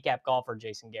 5 handicap golfer,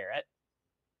 Jason Garrett.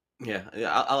 Yeah,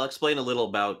 I'll explain a little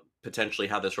about potentially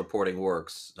how this reporting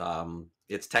works.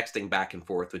 It's texting back and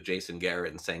forth with Jason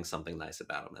Garrett and saying something nice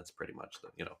about him. That's pretty much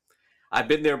I've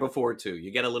been there before too.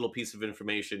 You get a little piece of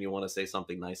information, you want to say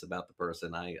something nice about the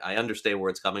person. I understand where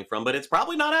it's coming from, but it's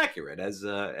probably not accurate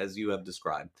as you have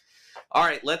described. All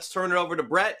right, let's turn it over to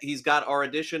Brett. He's got our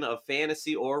edition of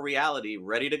Fantasy or Reality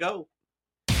ready to go.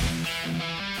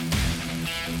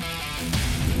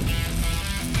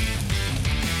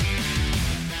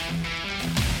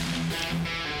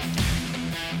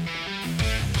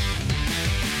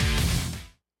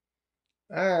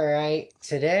 All right,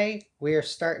 today we are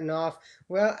starting off.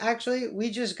 Well, actually, we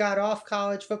just got off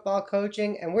college football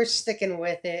coaching and we're sticking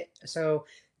with it. So,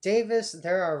 Davis,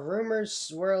 there are rumors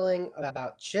swirling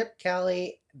about Chip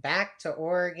Kelly back to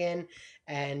Oregon,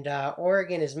 and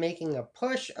Oregon is making a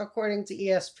push, according to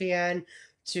ESPN,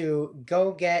 to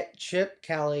go get Chip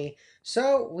Kelly.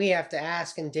 So, we have to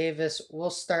ask, and Davis,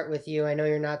 we'll start with you. I know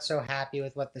you're not so happy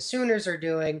with what the Sooners are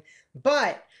doing,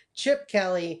 but Chip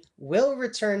Kelly will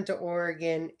return to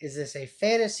Oregon. Is this a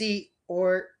fantasy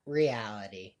or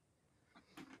reality?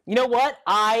 You know what?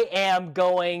 I am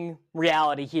going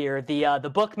reality here.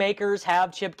 The bookmakers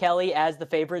have Chip Kelly as the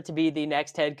favorite to be the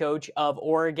next head coach of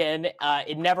Oregon.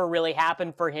 It never really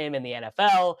happened for him in the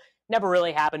NFL. never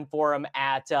really happened for him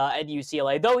at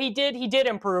UCLA. Though he did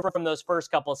improve from those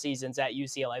first couple seasons at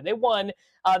UCLA. They won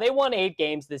 8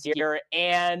 games this year,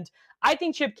 and I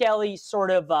think Chip Kelly sort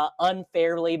of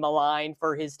unfairly maligned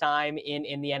for his time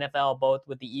in the NFL, both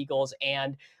with the Eagles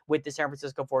and with the San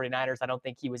Francisco 49ers. I don't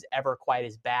think he was ever quite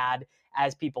as bad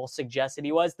as people suggested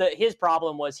he was. His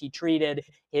problem was he treated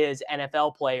his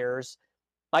NFL players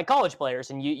like college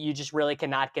players, and you just really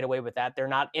cannot get away with that. They're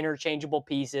not interchangeable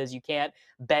pieces. You can't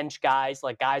bench guys.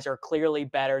 Like, guys are clearly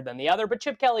better than the other. But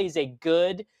Chip Kelly is a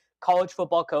good college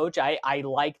football coach. I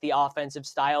like the offensive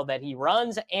style that he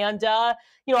runs, and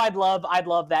I'd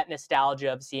love that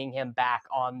nostalgia of seeing him back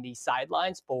on the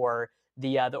sidelines for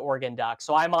the Oregon Ducks.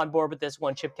 So I'm on board with this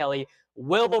one. Chip Kelly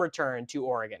will return to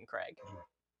Oregon, Craig.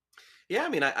 Yeah, I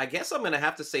mean, I guess I'm going to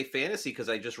have to say fantasy because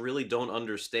I just really don't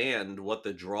understand what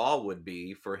the draw would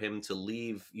be for him to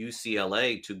leave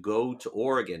UCLA to go to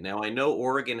Oregon. Now, I know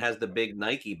Oregon has the big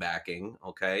Nike backing,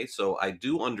 okay? So I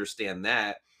do understand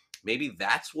that. Maybe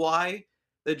that's why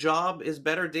the job is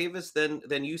better, Davis, than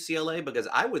UCLA, because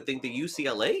I would think the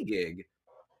UCLA gig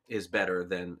is better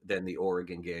than the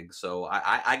Oregon gig. So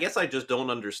I guess I just don't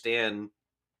understand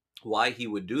why he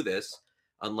would do this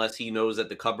unless he knows that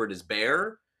the cupboard is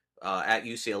bare at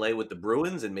UCLA with the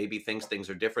Bruins and maybe thinks things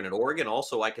are different at Oregon.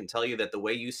 Also, I can tell you that the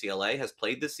way UCLA has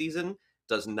played this season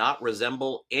does not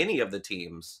resemble any of the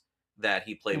teams that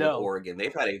he played with Oregon.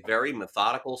 They've had a very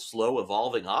methodical, slow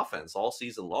evolving offense all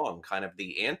season long, kind of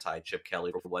the anti-Chip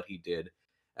Kelly for what he did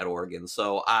at Oregon.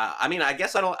 So, I mean, I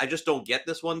guess I just don't get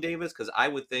this one, Davis, because I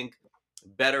would think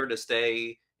better to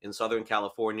stay in Southern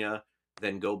California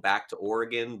than go back to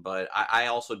Oregon. But I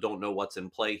also don't know what's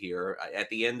in play here. At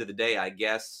the end of the day, I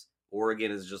guess Oregon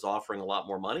is just offering a lot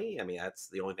more money. I mean, that's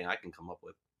the only thing I can come up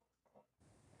with.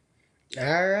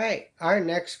 All right. Our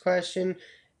next question.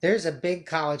 There's a big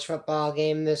college football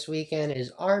game this weekend.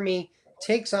 Is Army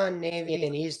takes on Navy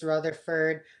in East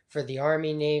Rutherford for the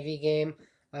Army-Navy game.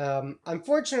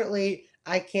 Unfortunately,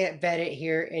 I can't bet it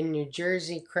here in New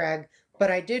Jersey, Craig,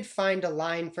 but I did find a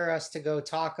line for us to go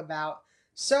talk about.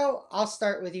 So I'll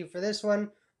start with you for this one.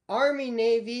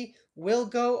 Army-Navy will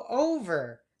go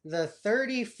over the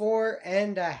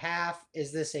 34.5.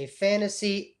 Is this a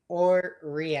fantasy or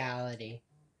reality?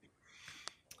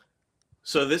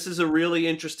 So this is a really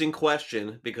interesting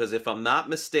question because if I'm not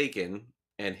mistaken,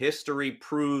 and history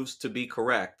proves to be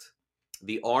correct,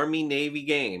 the Army-Navy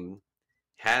game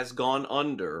has gone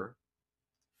under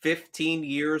 15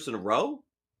 years in a row.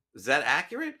 Is that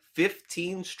accurate?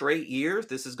 15 straight years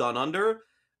this has gone under.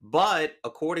 But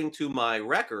according to my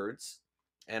records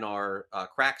and our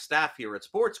crack staff here at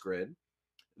Sports Grid,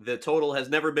 the total has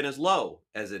never been as low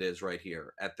as it is right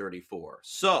here at 34.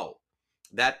 So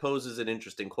that poses an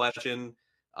interesting question.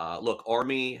 Look,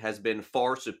 Army has been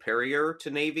far superior to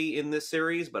Navy in this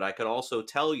series, but I could also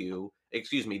tell you,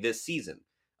 this season.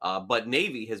 But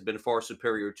Navy has been far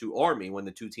superior to Army when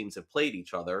the two teams have played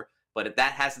each other. But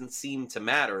that hasn't seemed to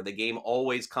matter. The game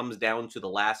always comes down to the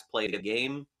last play of the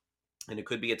game, and it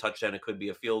could be a touchdown, it could be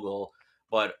a field goal.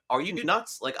 But are you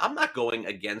nuts? Like, I'm not going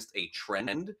against a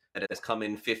trend that has come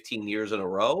in 15 years in a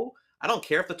row. I don't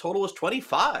care if the total is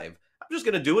 25. I'm just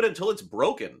going to do it until it's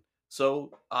broken.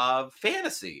 So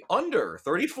fantasy, under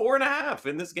 34.5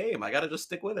 in this game. I got to just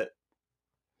stick with it.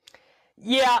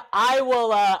 Yeah, I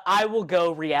will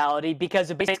go reality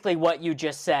because of basically what you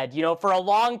just said. You know, for a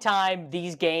long time,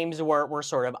 these games were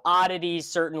sort of oddities.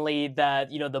 Certainly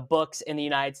the books in the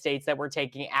United States that were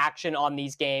taking action on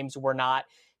these games were not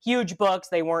huge books.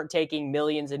 They weren't taking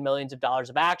millions and millions of dollars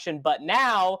of action. But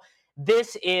now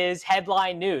this is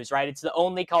headline news, right? It's the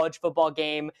only college football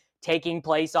game taking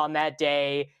place on that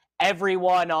day.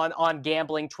 Everyone on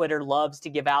gambling Twitter loves to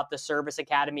give out the Service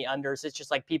Academy unders. It's just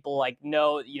like people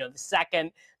know, the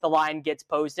second the line gets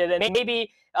posted, and maybe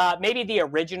the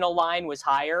original line was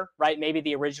higher, right? Maybe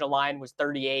the original line was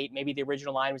 38. Maybe the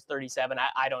original line was 37.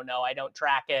 I don't know. I don't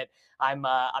track it. I'm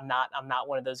not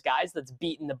one of those guys that's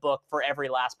beaten the book for every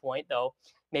last point, though.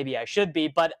 Maybe I should be,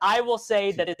 but I will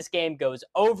say that this game goes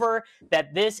over,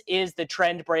 that this is the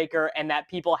trend breaker, and that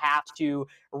people have to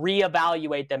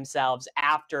reevaluate themselves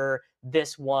after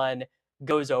this one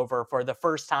goes over for the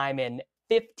first time in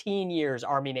 15 years.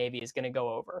 Army-Navy is going to go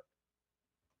over.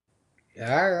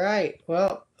 All right.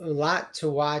 Well, a lot to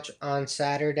watch on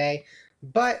Saturday,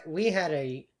 but we had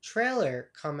a trailer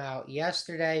come out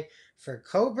yesterday for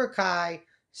Cobra Kai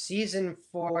Season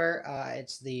 4.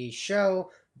 It's the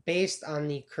show based on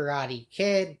the Karate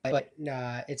Kid, but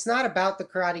it's not about the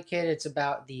Karate Kid, it's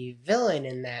about the villain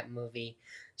in that movie.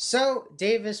 So,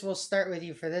 Davis, we'll start with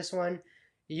you for this one.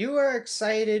 You are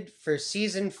excited for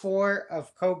Season 4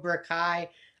 of Cobra Kai.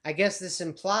 I guess this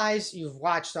implies you've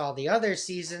watched all the other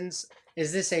seasons.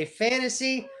 Is this a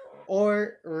fantasy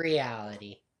or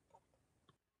reality?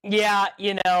 Yeah,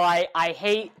 I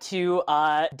hate to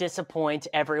disappoint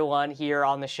everyone here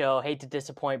on the show. Hate to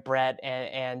disappoint Brett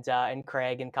and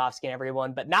Craig and Kofsky and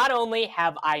everyone. But not only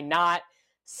have I not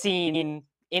seen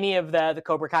any of the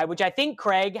Cobra Kai, which I think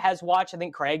Craig has watched. I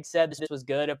think Craig said this was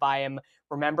good, if I am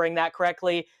remembering that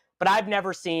correctly. But I've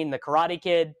never seen the Karate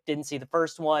Kid. Didn't see the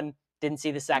first one. Didn't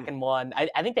see the second one.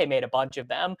 I think they made a bunch of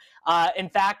them. In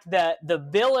fact, the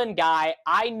villain guy,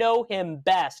 I know him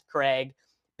best, Craig,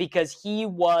 because he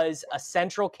was a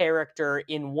central character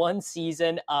in one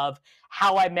season of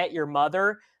How I Met Your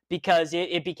Mother, because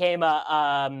it became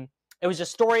it was a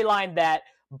storyline that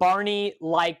Barney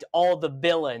liked all the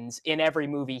villains in every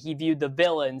movie. He viewed the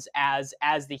villains as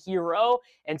the hero.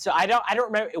 And so I don't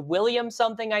remember, William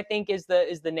something, I think, is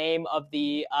the name of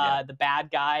the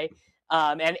bad guy.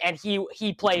 And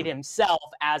he played himself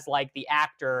as like the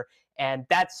actor. And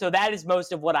that is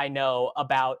most of what I know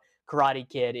about Karate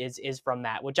Kid is from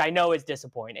that, which I know is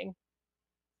disappointing.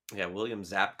 Yeah, William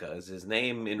Zabka is his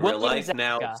name in real life Zabka.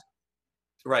 Now.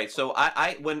 Right. So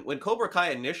I when Cobra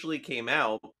Kai initially came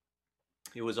out,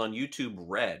 it was on YouTube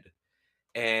Red,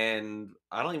 and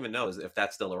I don't even know if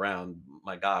that's still around.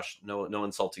 My gosh, no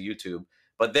insult to YouTube.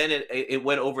 But then it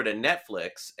went over to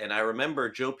Netflix, and I remember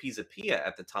Joe Pisapia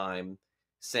at the time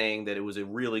saying that it was a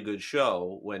really good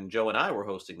show when Joe and I were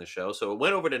hosting the show. So it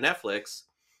went over to Netflix.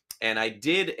 And I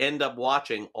did end up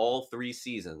watching all 3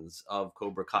 seasons of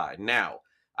Cobra Kai. Now,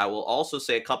 I will also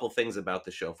say a couple things about the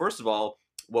show. First of all,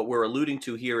 what we're alluding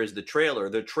to here is the trailer.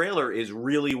 The trailer is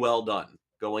really well done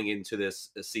going into this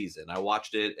season. I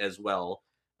watched it as well,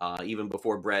 even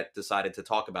before Brett decided to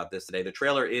talk about this today. The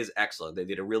trailer is excellent. They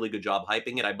did a really good job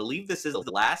hyping it. I believe this is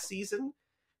the last season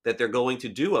that they're going to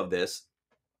do of this.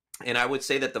 And I would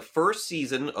say that the first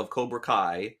season of Cobra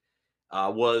Kai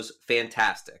was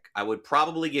fantastic. I would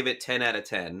probably give it 10 out of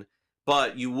 10,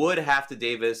 but you would have to,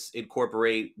 Davis,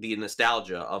 incorporate the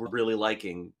nostalgia of really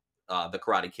liking the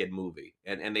Karate Kid movie.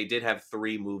 And they did have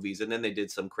 3 movies, and then they did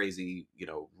some crazy,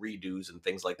 redos and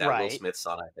things like that. Right. Will Smith's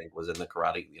son, I think, was in the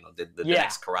Karate, did the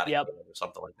next Karate Kid or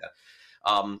something like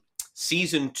that.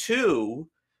 Season 2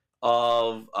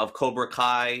 of Cobra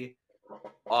Kai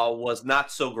was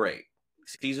not so great.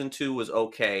 Season 2 was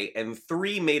okay, and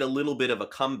 3 made a little bit of a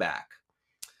comeback.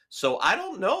 So I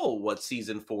don't know what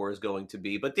season 4 is going to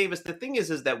be. But Davis, the thing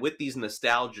is that with these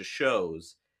nostalgia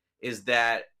shows is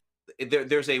that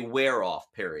there's a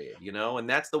wear-off period, and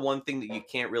that's the one thing that you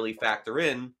can't really factor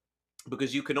in,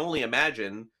 because you can only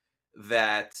imagine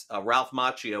that Ralph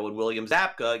Macchio and William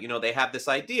Zabka, they have this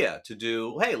idea to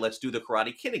do, hey, let's do the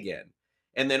Karate Kid again.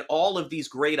 And then all of these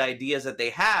great ideas that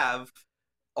they have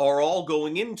are all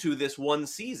going into this one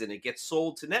season. It gets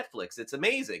sold to Netflix. It's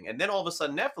amazing. And then all of a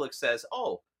sudden Netflix says,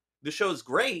 oh, the show's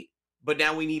great, but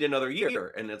now we need another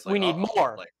year. And it's like, we need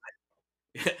more.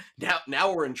 Like,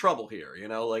 now we're in trouble here,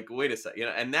 wait a second,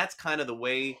 and that's kind of the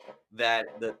way that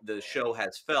the show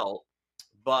has felt.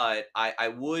 But I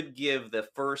would give the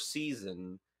first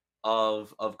season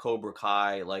of Cobra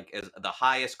Kai as the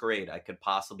highest grade I could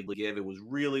possibly give. It was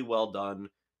really well done,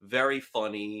 very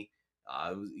funny.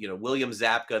 William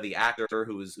Zabka, the actor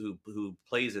who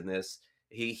plays in this,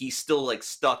 he's still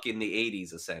stuck in the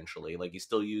 80s essentially. He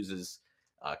still uses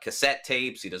cassette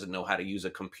tapes. He doesn't know how to use a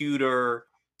computer.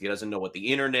 He doesn't know what the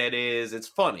internet is. It's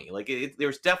funny.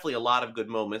 There's definitely a lot of good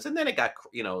moments, and then it got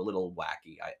a little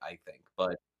wacky, I think.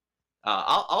 But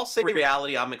I'll say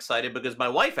reality. I'm excited because my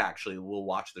wife actually will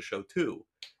watch the show too,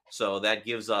 so that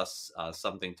gives us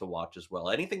something to watch as well.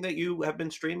 Anything that you have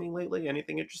been streaming lately?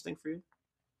 Anything interesting for you?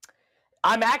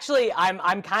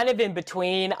 I'm kind of in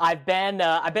between. I've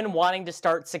been wanting to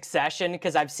start Succession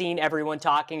because I've seen everyone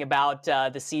talking about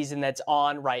the season that's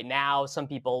on right now. Some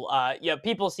people,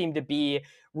 people seem to be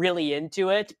really into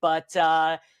it, but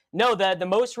no, the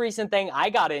most recent thing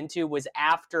I got into was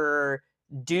after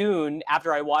Dune.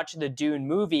 After I watched the Dune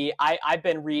movie, I've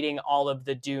been reading all of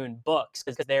the Dune books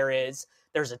because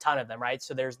there's a ton of them, right?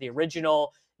 So there's the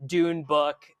original Dune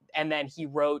book, and then he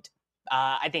wrote.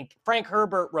 I think Frank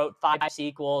Herbert wrote 5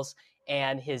 sequels,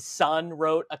 and his son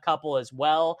wrote a couple as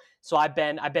well. So I've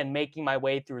been making my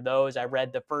way through those. I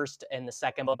read the first and the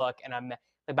second book, and I'm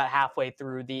about halfway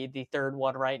through the third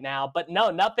one right now. But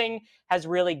no, nothing has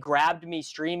really grabbed me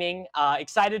streaming.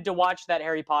 Excited to watch that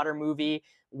Harry Potter movie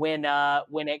when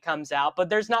it comes out. But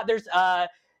there's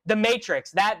The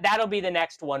Matrix. That'll be the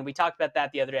next one. We talked about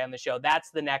that the other day on the show. That's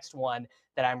the next one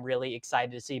that I'm really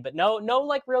excited to see. But no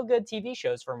real good TV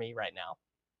shows for me right now.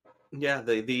 Yeah,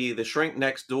 the Shrink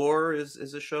Next Door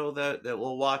is a show that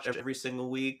we'll watch every single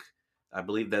week. I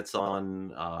believe that's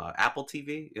on Apple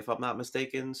TV, if I'm not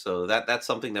mistaken. So that's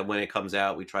something that when it comes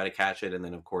out, we try to catch it. And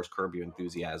then, of course, Curb Your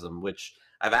Enthusiasm, which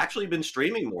I've actually been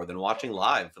streaming more than watching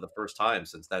live for the first time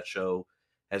since that show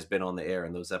has been on the air.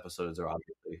 And those episodes are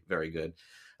obviously very good.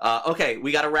 Okay,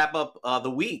 we got to wrap up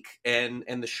the week and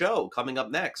the show coming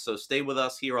up next. So stay with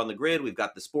us here on the grid. We've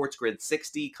got the Sports Grid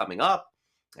 60 coming up.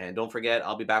 And don't forget,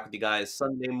 I'll be back with you guys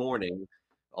Sunday morning,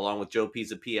 along with Joe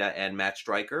Pisapia and Matt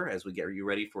Stryker, as we get you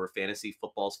ready for Fantasy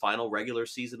Football's final regular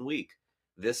season week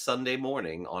this Sunday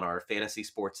morning on our Fantasy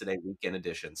Sports Today Weekend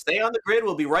Edition. Stay on the grid.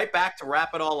 We'll be right back to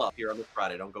wrap it all up here on this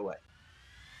Friday. Don't go away.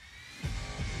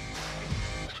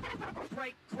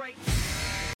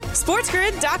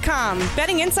 SportsGrid.com.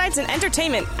 Betting insights and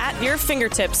entertainment at your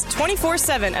fingertips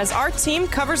 24/7 as our team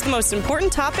covers the most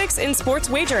important topics in sports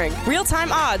wagering.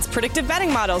 Real-time odds, predictive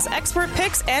betting models, expert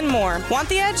picks, and more. Want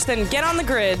the edge? Then get on the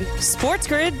grid.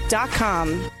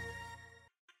 SportsGrid.com.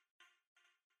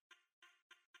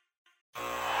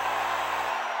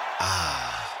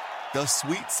 Ah, the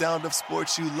sweet sound of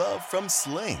sports you love from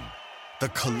Sling. The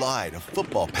collide of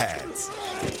football pads.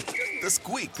 The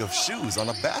squeak of shoes on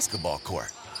a basketball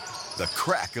court. The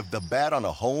crack of the bat on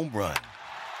a home run.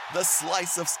 The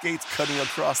slice of skates cutting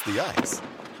across the ice.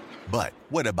 But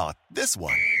what about this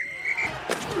one?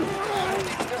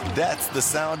 That's the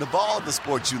sound of all the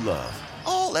sports you love,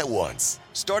 all at once.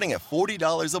 Starting at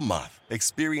 $40 a month.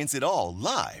 Experience it all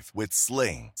live with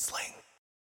Sling.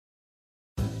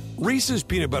 Reese's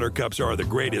Peanut Butter Cups are the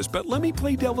greatest, but let me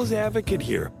play devil's advocate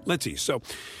here. Let's see. So,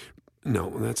 no,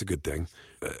 that's a good thing.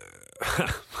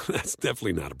 That's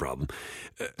definitely not a problem.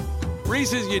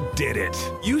 Reese's, you did it.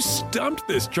 You stumped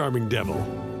this charming devil.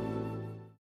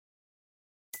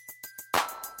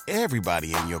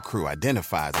 Everybody in your crew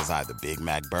identifies as either Big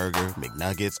Mac Burger,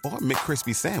 McNuggets, or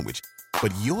McCrispy Sandwich.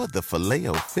 But you're the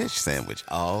Filet-O-Fish Sandwich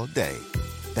all day.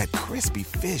 That crispy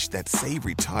fish, that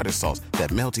savory tartar sauce, that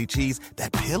melty cheese,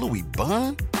 that pillowy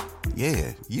bun.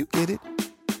 Yeah, you get it.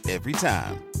 Every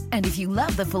time. And if you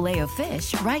love the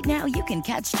Filet-O-Fish, right now you can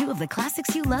catch two of the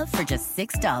classics you love for just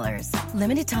 $6.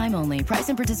 Limited time only. Price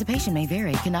and participation may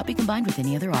vary. Cannot be combined with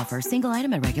any other offer. Single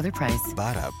item at regular price.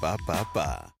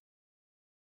 Ba-da-ba-ba-ba.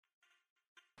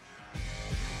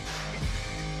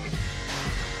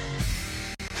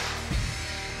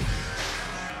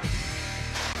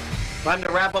 Time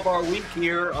to wrap up our week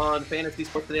here on Fantasy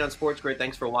Sports Today on Sports Grid.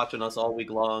 Thanks for watching us all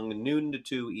week long, noon to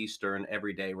 2 Eastern,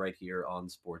 every day right here on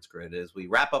Sports Grid. As we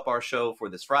wrap up our show for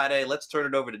this Friday, let's turn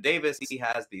it over to Davis. He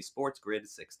has the Sports Grid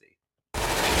 60.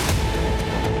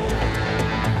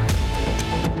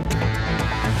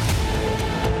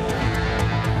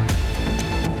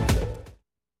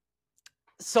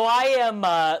 So I am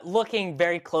looking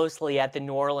very closely at the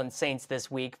New Orleans Saints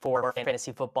this week for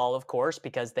fantasy football, of course,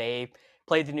 because they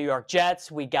played the New York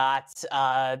Jets. We got,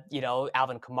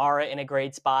 Alvin Kamara in a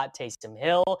great spot, Taysom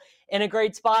Hill in a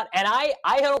great spot. And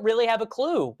I don't really have a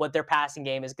clue what their passing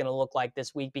game is going to look like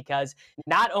this week, because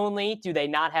not only do they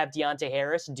not have Deontay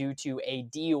Harris due to a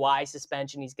DUI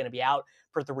suspension, he's going to be out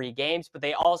for 3 games, but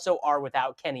they also are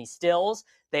without Kenny Stills.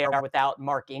 They are without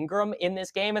Mark Ingram in this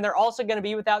game, and they're also going to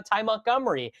be without Ty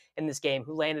Montgomery in this game,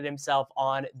 who landed himself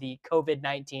on the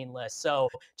COVID-19 list. So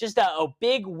just a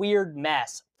big, weird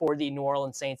mess for the New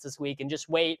Orleans Saints this week, and just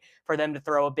wait for them to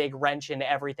throw a big wrench into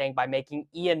everything by making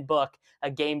Ian Book a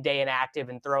game day inactive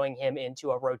and throwing him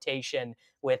into a rotation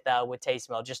with Taysom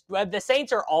Hill. Just the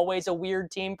Saints are always a weird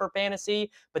team for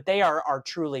fantasy, but they are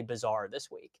truly bizarre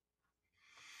this week.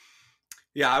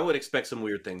 Yeah, I would expect some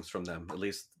weird things from them. At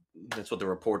least that's what the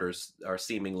reporters are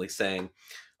seemingly saying.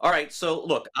 All right, so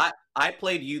look, I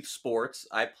played youth sports.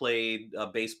 I played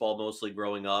baseball mostly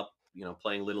growing up,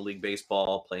 playing Little League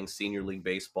Baseball, playing Senior League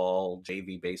Baseball,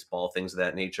 JV Baseball, things of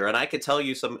that nature. And I could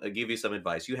give you some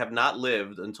advice. You have not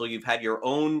lived until you've had your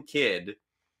own kid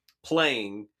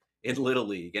playing in Little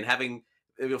League and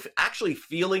actually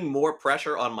feeling more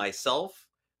pressure on myself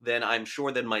than I'm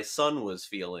sure that my son was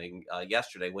feeling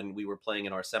yesterday when we were playing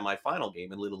in our semifinal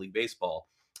game in Little League Baseball,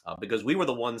 because we were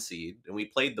the 1 seed and we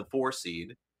played the 4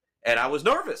 seed. And I was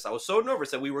nervous. I was so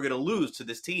nervous that we were going to lose to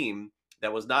this team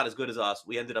that was not as good as us.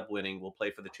 We ended up winning. We'll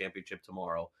play for the championship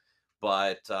tomorrow.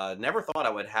 But never thought I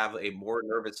would have a more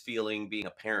nervous feeling being a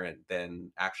parent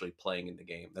than actually playing in the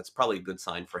game. That's probably a good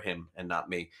sign for him and not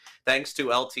me. Thanks to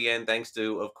LTN. Thanks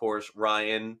to, of course,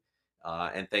 Ryan.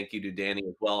 And thank you to Danny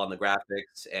as well on the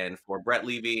graphics. And for Brett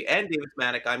Levy and Davis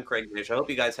Maddock, I'm Craig Nish. I hope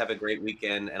you guys have a great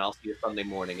weekend, and I'll see you Sunday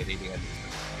morning at 8 a.m.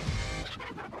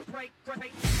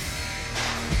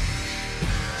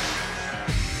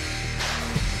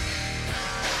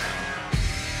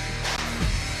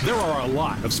 There are a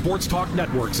lot of sports talk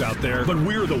networks out there, but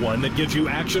we're the one that gives you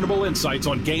actionable insights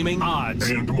on gaming, odds,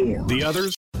 and more. The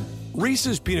others?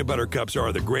 Reese's Peanut Butter Cups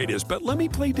are the greatest, but let me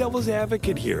play devil's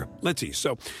advocate here. Let's see.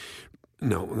 So,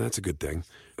 no, that's a good thing.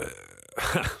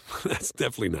 That's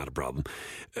definitely not a problem.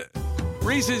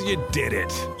 Reese's, you did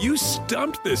it. You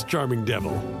stumped this charming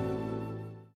devil.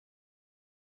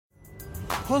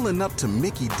 Pulling up to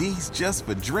Mickey D's just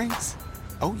for drinks?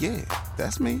 Oh yeah,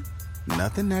 that's me.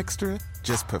 Nothing extra,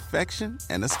 just perfection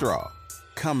and a straw.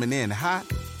 Coming in hot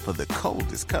for the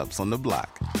coldest cups on the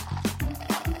block.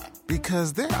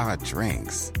 Because there are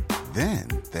drinks. Then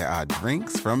there are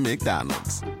drinks from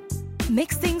McDonald's.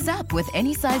 Mix things up with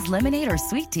any size lemonade or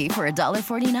sweet tea for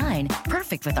 $1.49.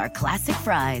 Perfect with our classic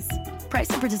fries. Price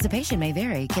and participation may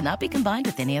vary. Cannot be combined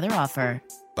with any other offer.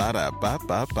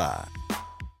 Ba-da-ba-ba-ba.